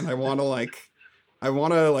listeners, and I want to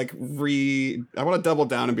double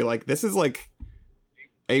down and be like, this is like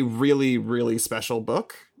a really, really special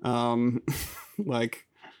book. Like,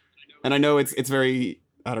 and I know it's very,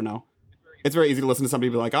 I don't know. It's very easy to listen to somebody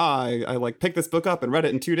be like, I like picked this book up and read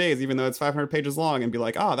it in 2 days, even though it's 500 pages long, and be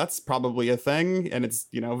like, that's probably a thing. And it's,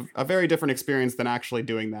 you know, a very different experience than actually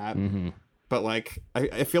doing that. But like,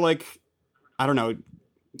 I feel like, I don't know.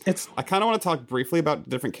 I kind of want to talk briefly about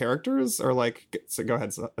different characters or like, so go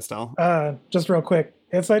ahead, Estelle. Just real quick.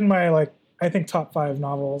 It's in my, like, I think top 5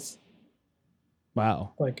 novels.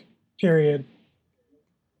 Wow. Like, period.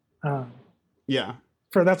 Yeah.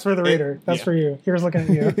 That's for the reader. That's for you. Here's looking at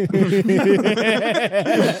you.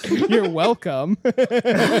 You're welcome.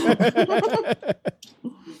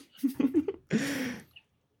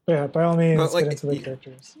 Yeah, by all means, get into the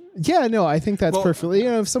characters. Yeah, no, I think that's perfectly.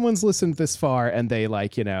 If someone's listened this far and they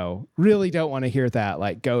really don't want to hear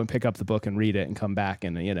that, go and pick up the book and read it and come back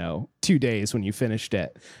in 2 days when you finished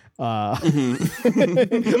it.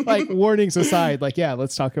 Warnings aside,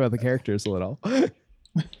 let's talk about the characters a little.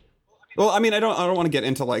 Well, I mean, I don't want to get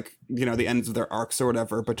into the ends of their arcs or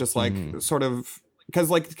whatever, but just sort of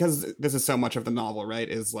because this is so much of the novel, right?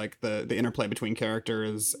 Is the interplay between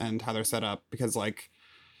characters and how they're set up. Because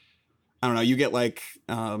I don't know, you get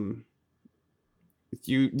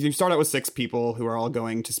you start out with 6 people who are all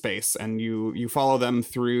going to space, and you follow them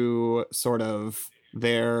through sort of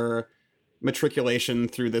their matriculation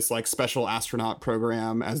through this special astronaut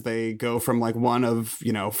program as they go from one of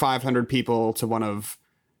 500 people to one of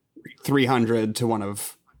 300 to one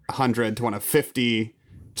of 100 to one of 50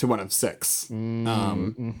 to one of 6.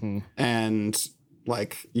 And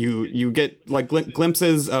you get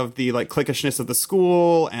glimpses of the cliquishness of the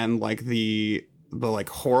school and the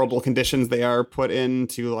horrible conditions they are put in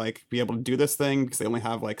to be able to do this thing, because they only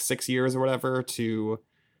have 6 years or whatever to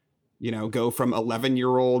go from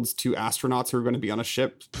 11-year-olds to astronauts who are going to be on a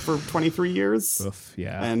ship for 23 years. Oof,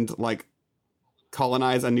 yeah. And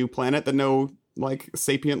colonize a new planet that no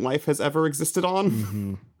sapient life has ever existed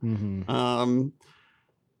on.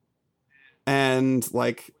 And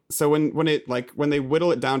so when they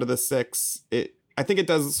whittle it down to the 6, I think it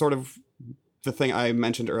does sort of the thing I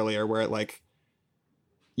mentioned earlier, where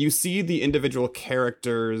you see the individual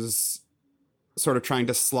characters sort of trying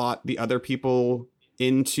to slot the other people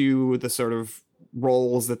into the sort of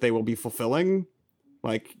roles that they will be fulfilling.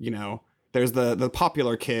 There's the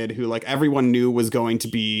popular kid who everyone knew was going to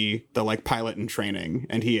be the pilot in training,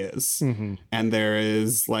 and he is. And there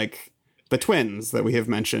is the twins that we have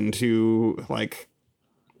mentioned who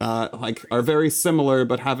are very similar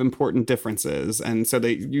but have important differences. And so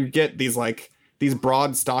you get these these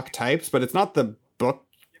broad stock types, but it's not the book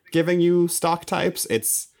giving you stock types.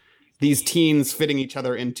 It's these teens fitting each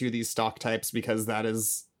other into these stock types, because that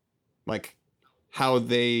is how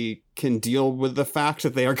they can deal with the fact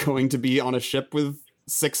that they are going to be on a ship with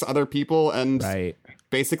 6 other people and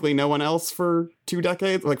basically no one else for 2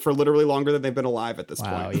 decades, for literally longer than they've been alive at this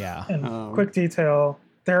point. Yeah. And quick detail,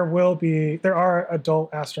 there are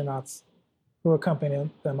adult astronauts who accompany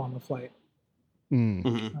them on the flight.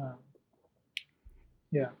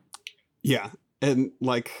 Yeah. And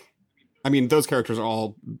I mean, those characters are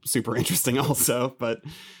all super interesting also, but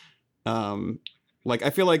I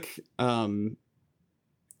feel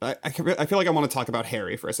I feel like I want to talk about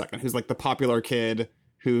Harry for a second, who's the popular kid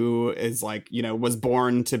who is was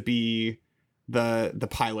born to be the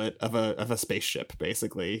pilot of a spaceship,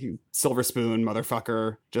 basically. Silver spoon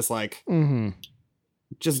motherfucker, just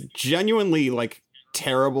just genuinely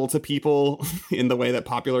terrible to people in the way that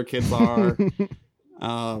popular kids are.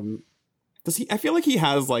 I feel like he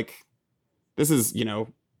has this is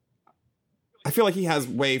I feel like he has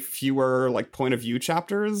way fewer point of view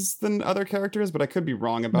chapters than other characters, but I could be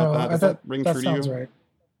wrong about that. Does that ring true to you? That sounds right.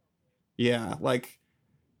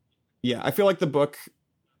 Yeah, I feel like the book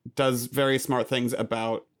does very smart things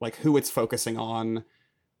about who it's focusing on,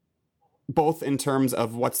 both in terms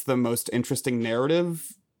of what's the most interesting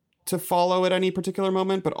narrative to follow at any particular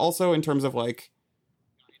moment, but also in terms of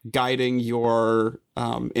guiding your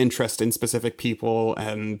interest in specific people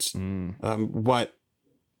and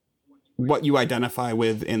what you identify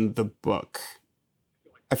with in the book.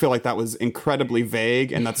 I feel like that was incredibly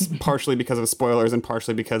vague, and that's partially because of spoilers and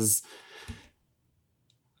partially because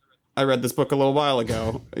I read this book a little while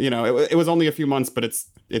ago. It was only a few months, but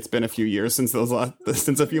it's been a few years since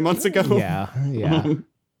since a few months ago. Yeah.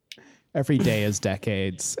 Every day is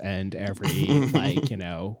decades, and every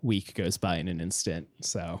week goes by in an instant.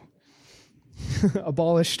 So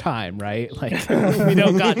abolish time, right? We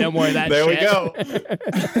don't got no more of that there shit.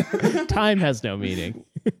 We go. Time has no meaning.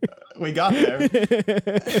 We got there.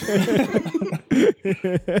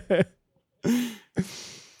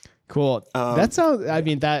 Cool. That sounds,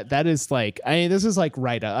 that is this is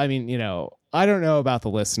right up. I don't know about the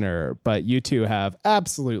listener, but you two have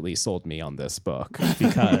absolutely sold me on this book,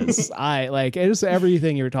 because it's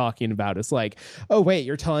everything you're talking about. It's oh wait,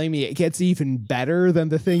 you're telling me it gets even better than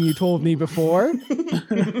the thing you told me before?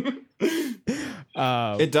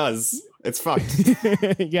 It does. It's fucked.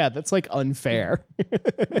 Yeah, that's unfair.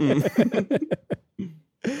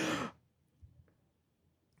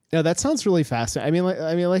 No, that sounds really fascinating.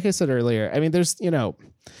 Like I said earlier, there's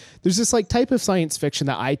there's this like type of science fiction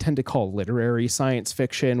that I tend to call literary science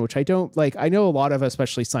fiction, which I don't like. I know a lot of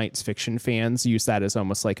especially science fiction fans use that as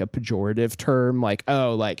almost like a pejorative term, like,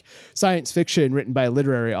 oh, like science fiction written by a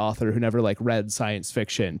literary author who never like read science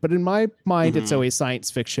fiction. But in my mind, it's always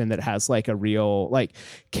science fiction that has like a real, like,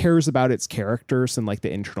 cares about its characters and like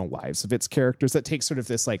the internal lives of its characters, that takes sort of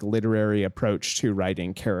this like literary approach to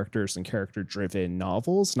writing characters and character driven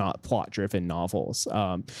novels, not plot driven novels.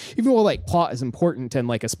 Even though like plot is important, and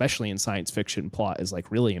like especially in science fiction, plot is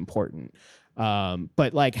like really important,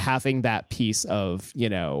 but like having that piece of, you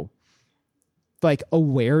know, like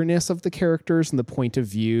awareness of the characters and the point of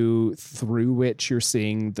view through which you're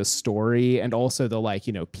seeing the story, and also the like,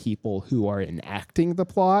 you know, people who are enacting the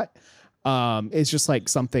plot, is just like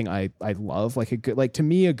something I love. Like a good, like to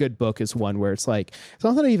me, a good book is one where it's like, it's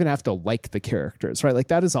not that I even have to like the characters, right? Like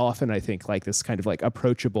that is often, I think, like this kind of like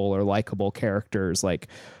approachable or likable characters. Like,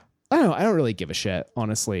 I don't really give a shit,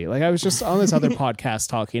 honestly. Like I was just on this other podcast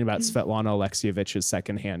talking about Svetlana Alexievich's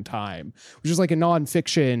Secondhand Time, which is like a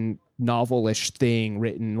nonfiction novel-ish thing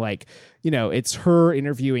written, like, you know, it's her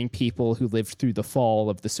interviewing people who lived through the fall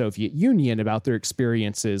of the Soviet Union about their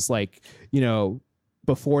experiences, like, you know,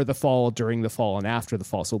 before the fall, during the fall, and after the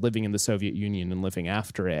fall. So living in the Soviet Union and living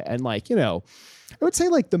after it. And like, you know, I would say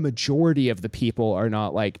like the majority of the people are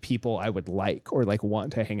not like people I would like or like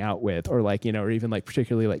want to hang out with, or like, you know, or even like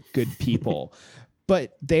particularly like good people,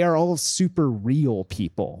 but they are all super real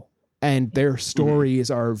people. And their stories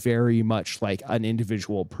are very much like an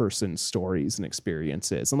individual person's stories and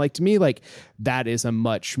experiences. And like, to me, like that is a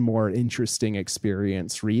much more interesting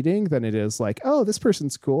experience reading than it is like, oh, this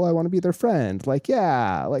person's cool, I want to be their friend. Like,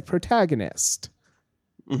 yeah, like Protagonist.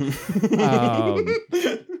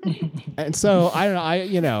 And so I don't know,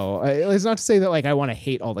 you know, it's not to say that like I want to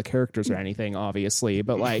hate all the characters or anything, obviously,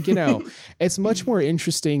 but like, you know, it's much more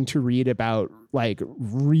interesting to read about like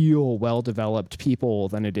real well-developed people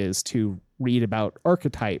than it is to read about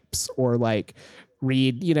archetypes, or like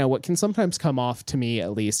read, you know, what can sometimes come off to me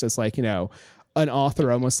at least as like, you know, an author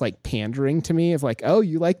almost like pandering to me of like, oh,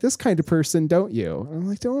 you like this kind of person, don't you? And I'm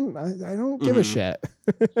like, I don't give a shit.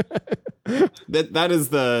 That is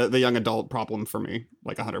the young adult problem for me,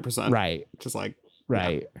 like 100%. Right. Just like,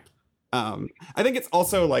 right. Yeah. I think it's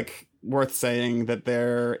also like worth saying that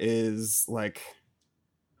there is like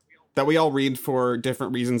that we all read for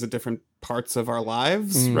different reasons at different parts of our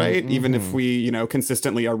lives, right? Even if we, you know,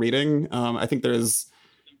 consistently are reading. I think there's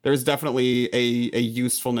definitely a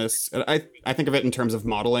usefulness. I think of it in terms of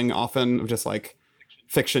modeling often, of just like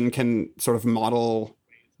fiction can sort of model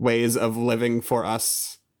ways of living for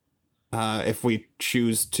us if we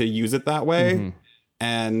choose to use it that way.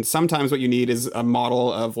 And sometimes what you need is a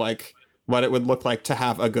model of like what it would look like to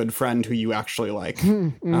have a good friend who you actually like.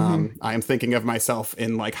 I am thinking of myself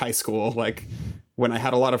in like high school, like when I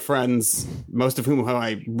had a lot of friends, most of whom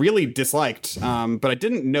I really disliked, but I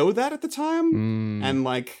didn't know that at the time. And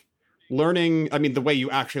like learning, I mean, the way you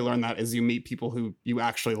actually learn that is you meet people who you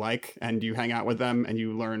actually like and you hang out with them and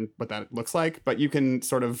you learn what that looks like. But you can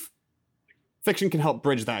sort of, fiction can help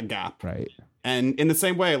bridge that gap. Right. And in the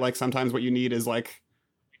same way, like sometimes what you need is like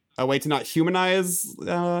a way to not humanize,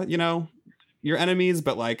 you know, your enemies,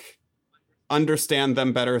 but like understand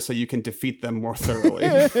them better so you can defeat them more thoroughly.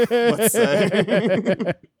 Let's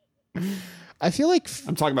say. I feel like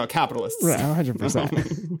I'm talking about capitalists. Right,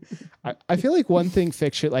 100%. I feel like one thing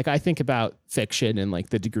fiction, like I think about fiction and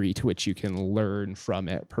like the degree to which you can learn from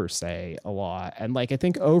it per se a lot. And like, I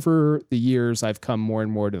think over the years, I've come more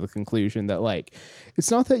and more to the conclusion that like,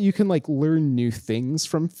 it's not that you can like learn new things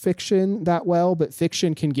from fiction that well, but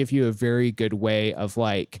fiction can give you a very good way of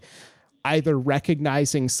like, either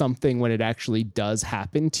recognizing something when it actually does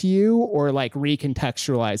happen to you, or like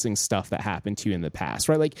recontextualizing stuff that happened to you in the past,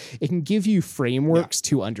 right? Like it can give you frameworks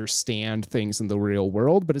to understand things in the real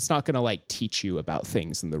world, but it's not going to like teach you about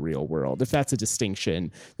things in the real world. If that's a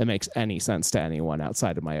distinction that makes any sense to anyone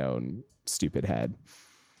outside of my own stupid head.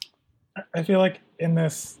 I feel like in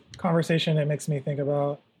this conversation, it makes me think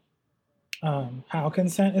about how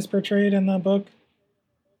consent is portrayed in the book.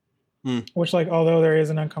 Which, like, although there is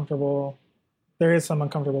some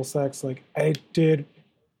uncomfortable sex, like, I did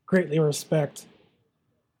greatly respect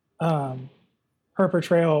her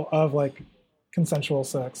portrayal of, like, consensual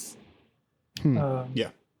sex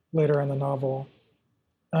later in the novel.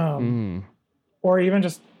 Or even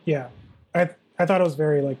just, I thought it was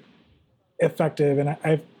very, like, effective, and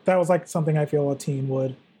that was, like, something I feel a teen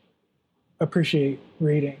would appreciate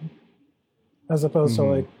reading, as opposed to,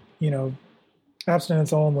 like, you know,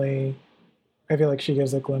 abstinence only. I feel like she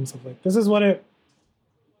gives a glimpse of like, this is what it,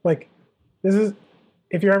 like, this is,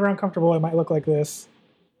 if you're ever uncomfortable, it might look like this.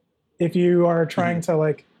 If you are trying to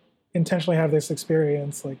like intentionally have this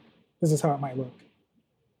experience, like this is how it might look,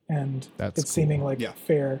 and That's it's seeming like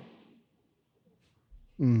fair.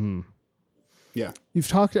 Mm-hmm. Yeah. You've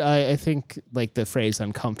talked, I think, like the phrase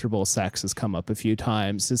uncomfortable sex has come up a few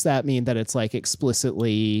times. Does that mean that it's like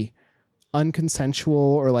explicitly unconsensual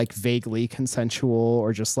or like vaguely consensual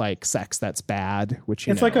or just like sex that's bad, which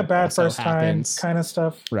it's like a bad first happens. Time kind of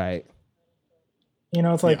stuff. Right. You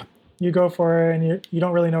know, it's like you go for it and you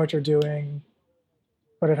don't really know what you're doing,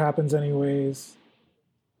 but it happens anyways.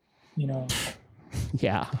 You know.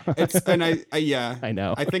 Yeah. I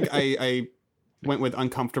know. I think I went with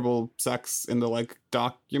uncomfortable sex in the like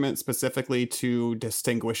document specifically to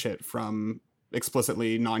distinguish it from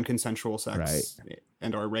explicitly non-consensual sex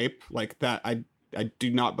and or rape. Like that, I do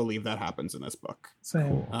not believe that happens in this book.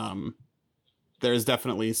 Same. There's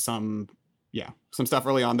definitely some stuff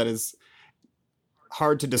early on that is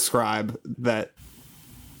hard to describe that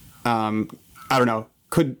I don't know,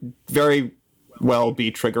 could very well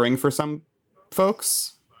be triggering for some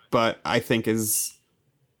folks, but I think is,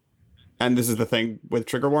 and this is the thing with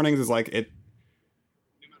trigger warnings, is like it,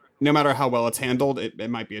 no matter how well it's handled, it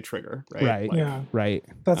might be a trigger, right? Right. Like, yeah. Right.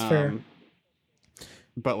 That's fair.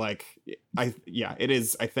 But like, it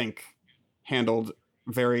is, I think, handled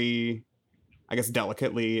very, I guess,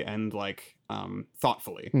 delicately and like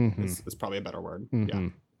thoughtfully is probably a better word. Mm-hmm.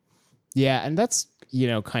 Yeah, and that's, you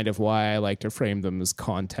know, kind of why I like to frame them as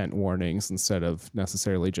content warnings instead of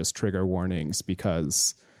necessarily just trigger warnings,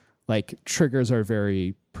 because like triggers are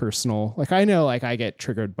very personal. Like I know, like I get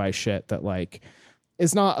triggered by shit that like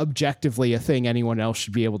is not objectively a thing anyone else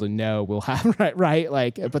should be able to know will happen, right?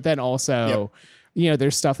 Like, but then also, you know,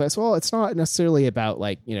 there's stuff that's, well, it's not necessarily about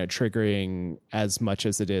like, you know, triggering as much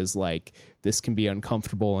as it is like this can be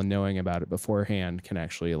uncomfortable, and knowing about it beforehand can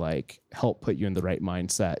actually like help put you in the right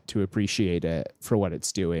mindset to appreciate it for what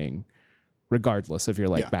it's doing, regardless of your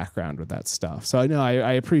like background with that stuff. So I know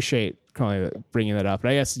I appreciate kind of bringing that up, but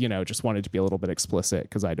I guess, you know, just wanted to be a little bit explicit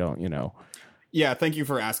because I don't, you know. Yeah, thank you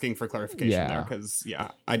for asking for clarification there, because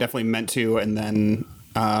I definitely meant to, and then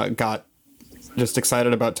got just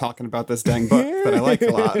excited about talking about this dang book that I like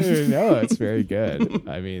a lot. No, it's very good.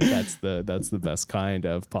 I mean, that's the best kind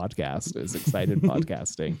of podcast, is excited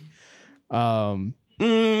podcasting. I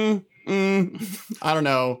don't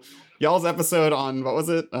know. Y'all's episode on, what was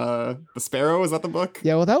it? The Sparrow, is that the book?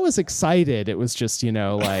 Yeah, well, that was excited. It was just, you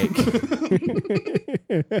know, like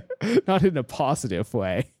not in a positive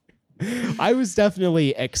way. I was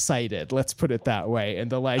definitely excited. Let's put it that way.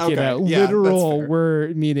 And the like, you know, literal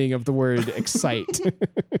word meaning of the word excite.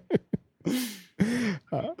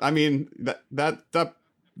 I mean, that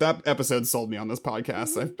episode sold me on this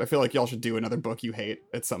podcast. I feel like y'all should do another book you hate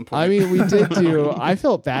at some point. I mean, we did do. I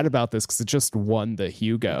felt bad about this because it just won the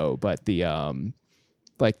Hugo, but the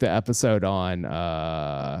like the episode on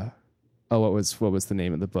what was the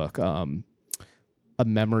name of the book? A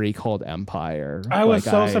Memory Called Empire. I was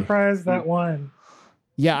surprised that won.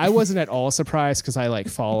 Yeah, I wasn't at all surprised because I like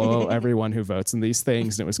follow everyone who votes in these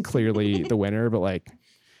things, and it was clearly the winner. But like,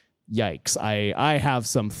 yikes! I have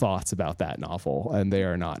some thoughts about that novel, and they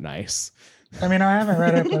are not nice. I mean, I haven't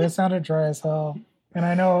read it, but it sounded dry as hell. And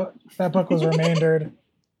I know that book was remaindered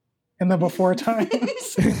in the before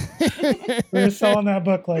times. We were selling that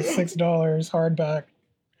book like $6 hardback.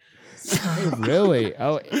 Really?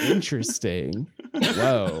 Oh, interesting.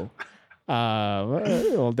 Whoa.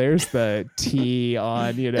 Well, there's the tea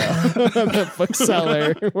on, you know, the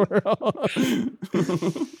bookseller world.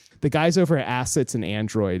 The guys over at Assets and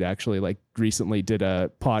Android actually like recently did a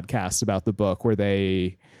podcast about the book where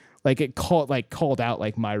they called out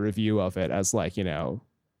like my review of it as like, you know,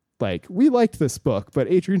 like, we liked this book, but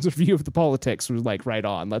Adrian's review of the politics was like right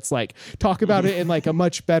on. Let's like talk about it in like a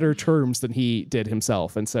much better terms than he did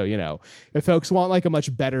himself. And so, you know, if folks want like a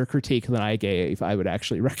much better critique than I gave, I would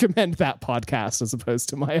actually recommend that podcast as opposed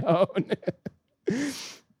to my own.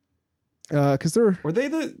 Because were they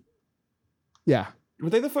the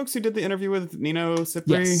folks who did the interview with Nino Cipri?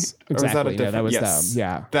 Yes, exactly. That was them.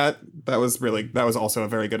 Yeah, that was also a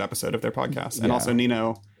very good episode of their podcast, and also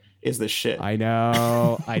Nino is the shit. I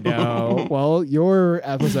know. Well, your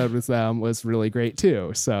episode with them was really great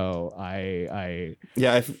too. So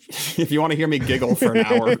if you want to hear me giggle for an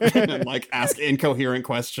hour and like ask incoherent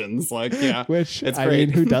questions, like which it's I great.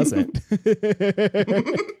 mean, who doesn't?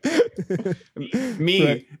 Me.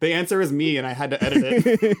 Right. The answer is me, and I had to edit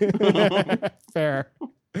it. Fair.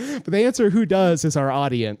 But the answer who does is our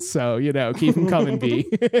audience. So, you know, keep them coming, B.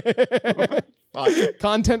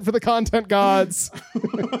 Content for the content gods.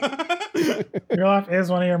 Your laugh is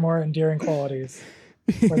one of your more endearing qualities,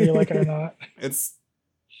 whether you like it or not.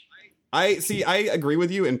 I agree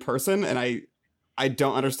with you in person, and I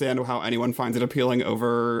don't understand how anyone finds it appealing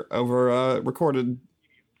over a recorded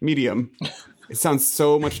medium. It sounds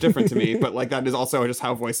so much different to me, but like that is also just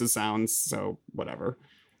how voices sounds. So whatever.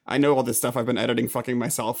 I know all this stuff. I've been editing fucking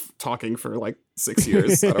myself talking for like 6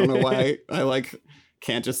 years. I don't know why I like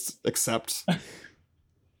can't just accept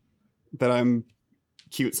that I'm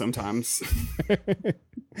cute sometimes.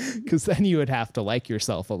 Because then you would have to like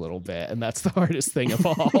yourself a little bit, and that's the hardest thing of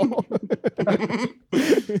all.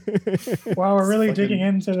 Wow, we're really digging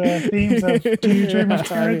into the themes of Do You Dream of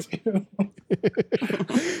Terra-Two?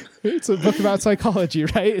 It's a book about psychology,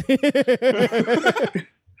 right?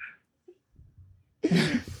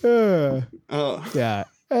 Yeah.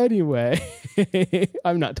 Anyway,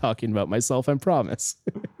 I'm not talking about myself, I promise.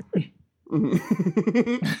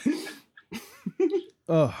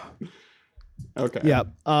 Oh. Okay. Yeah.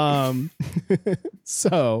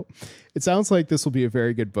 So it sounds like this will be a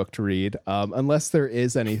very good book to read. Unless there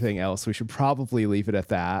is anything else, we should probably leave it at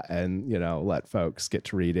that and, let folks get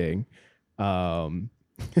to reading.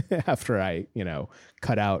 After I,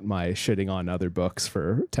 cut out my shitting on other books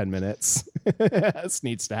for 10 minutes. This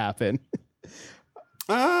needs to happen.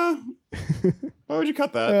 Why would you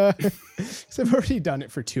cut that? Because I've already done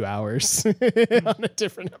it for 2 hours on a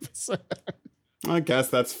different episode. I guess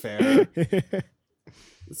that's fair.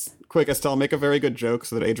 Quick, Estelle, make a very good joke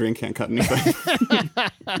so that Adrian can't cut anything.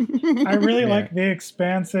 I really like The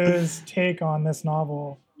Expanse's take on this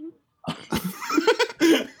novel.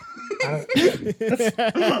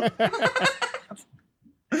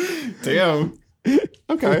 Damn.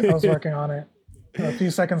 Okay. I was working on it a few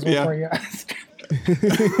seconds before you asked.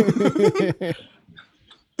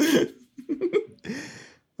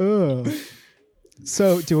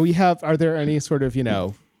 So are there any sort of,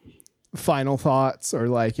 final thoughts or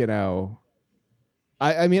like,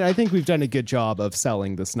 I mean, I think we've done a good job of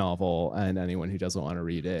selling this novel, and anyone who doesn't want to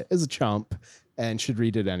read it is a chump and should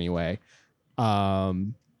read it anyway.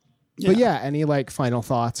 But yeah, any like final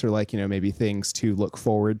thoughts or like, maybe things to look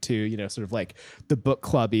forward to, sort of like the book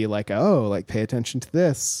clubby, like, oh, like pay attention to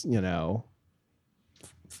this,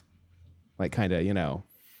 like kind of,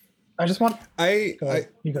 I just want. You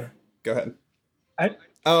go. Go ahead.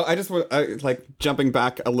 I just want like jumping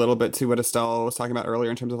back a little bit to what Estelle was talking about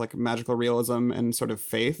earlier in terms of like magical realism and sort of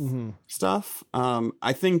faith stuff.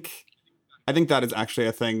 I think that is actually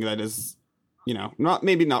a thing that is,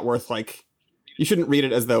 not worth like. You shouldn't read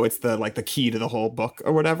it as though it's the key to the whole book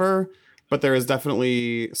or whatever, but there is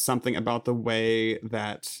definitely something about the way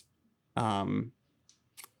that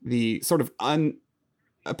the sort of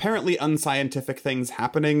apparently unscientific things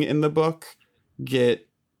happening in the book get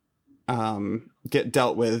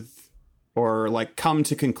dealt with or like come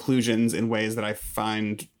to conclusions in ways that I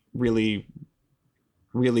find really,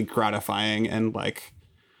 really gratifying and like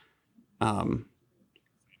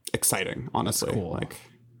exciting, honestly. Cool. Like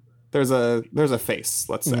there's a face,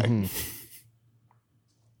 let's say. Mm-hmm.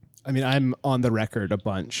 I mean, I'm on the record a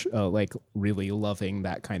bunch, like really loving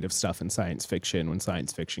that kind of stuff in science fiction when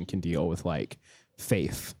science fiction can deal with like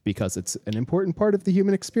faith, because it's an important part of the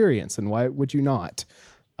human experience, and why would you not?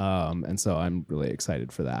 And so I'm really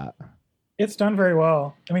excited for that. It's done very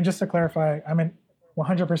well. I mean, just to clarify, I'm a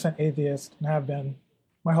 100% atheist and have been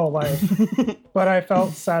my whole life, but I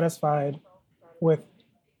felt satisfied with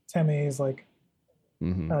Timmy's like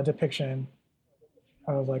depiction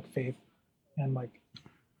of like faith and like,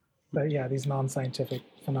 these non-scientific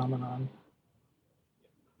phenomenon.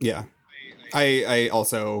 Yeah, I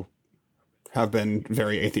also have been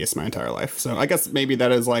very atheist my entire life. So I guess maybe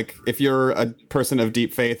that is like, if you're a person of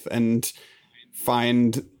deep faith and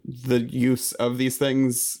find the use of these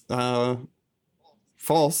things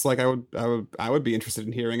false, like I would be interested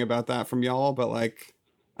in hearing about that from y'all. But like,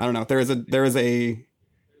 I don't know, there is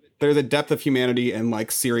a depth of humanity and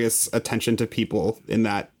like serious attention to people in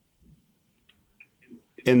that,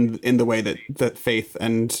 in the way that faith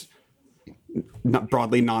and not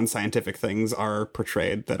broadly non-scientific things are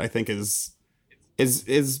portrayed, that I think is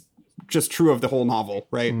just true of the whole novel,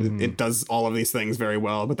 right? Mm-hmm. It does all of these things very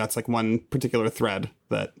well, but that's like one particular thread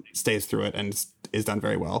that stays through it and is done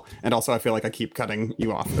very well. And also I feel like I keep cutting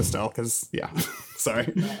you off, Estelle, because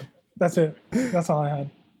sorry. That's it. That's all I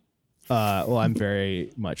had. Well, I'm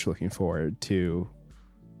very much looking forward to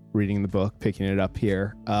reading the book, picking it up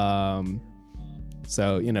here.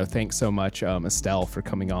 So, thanks so much, Estelle, for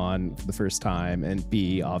coming on for the first time, and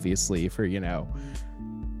B, obviously, for,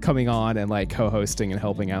 coming on and like co-hosting and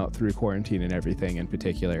helping out through quarantine and everything in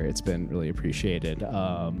particular. It's been really appreciated.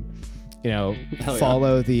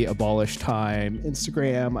 Follow the Abolish Time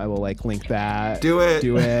Instagram. I will like link that. Do it.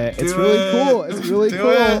 It's really cool. It's really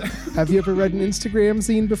cool. Have you ever read an Instagram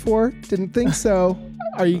zine before? Didn't think so.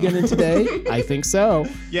 Are you getting today? I think so.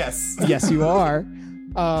 Yes. Yes, you are.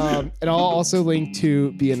 And I'll also link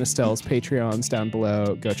to B and Estelle's Patreons down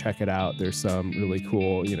below. Go check it out. There's some really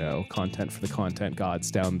cool, content for the content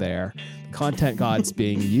gods down there. The content gods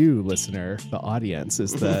being you, listener. The audience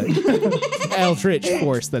is the eldritch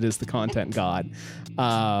force that is the content god.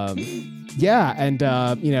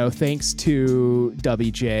 Thanks to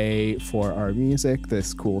WJ for our music,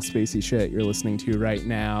 this cool spacey shit you're listening to right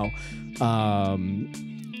now.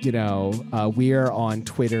 We are on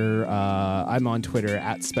Twitter. I'm on Twitter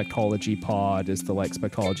at SpectologyPod is the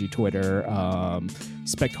Spectology Twitter.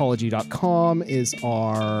 Spectology.com is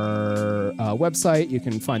our website. You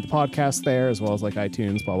can find the podcast there as well as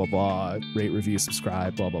iTunes, blah, blah, blah. Rate, review,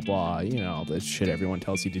 subscribe, blah, blah, blah. All the shit everyone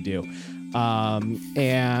tells you to do. And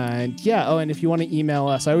if you want to email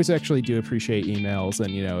us, I always actually do appreciate emails,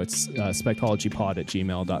 and it's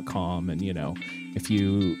spectologypod@gmail.com. And if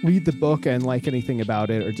you read the book and like anything about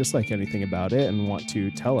it or dislike anything about it and want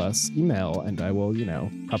to tell us, email, and I will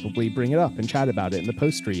probably bring it up and chat about it in the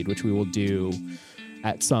post read, which we will do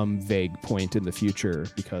at some vague point in the future,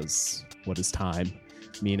 because what does time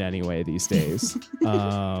mean anyway these days?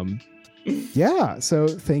 So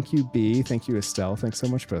thank you, B. Thank you, Estelle. Thanks so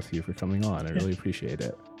much, both of you, for coming on. I really appreciate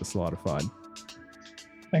it. This is a lot of fun.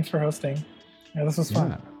 Thanks for hosting. Yeah, this was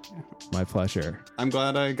fun. My pleasure. I'm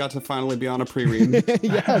glad I got to finally be on a pre-read.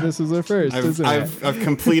 Yeah, this is a first, isn't it? I've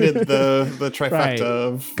completed the trifecta right.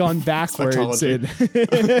 of gone backwards.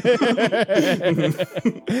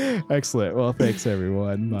 Excellent. Well, thanks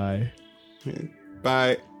everyone. Bye.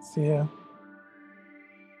 Bye. See ya.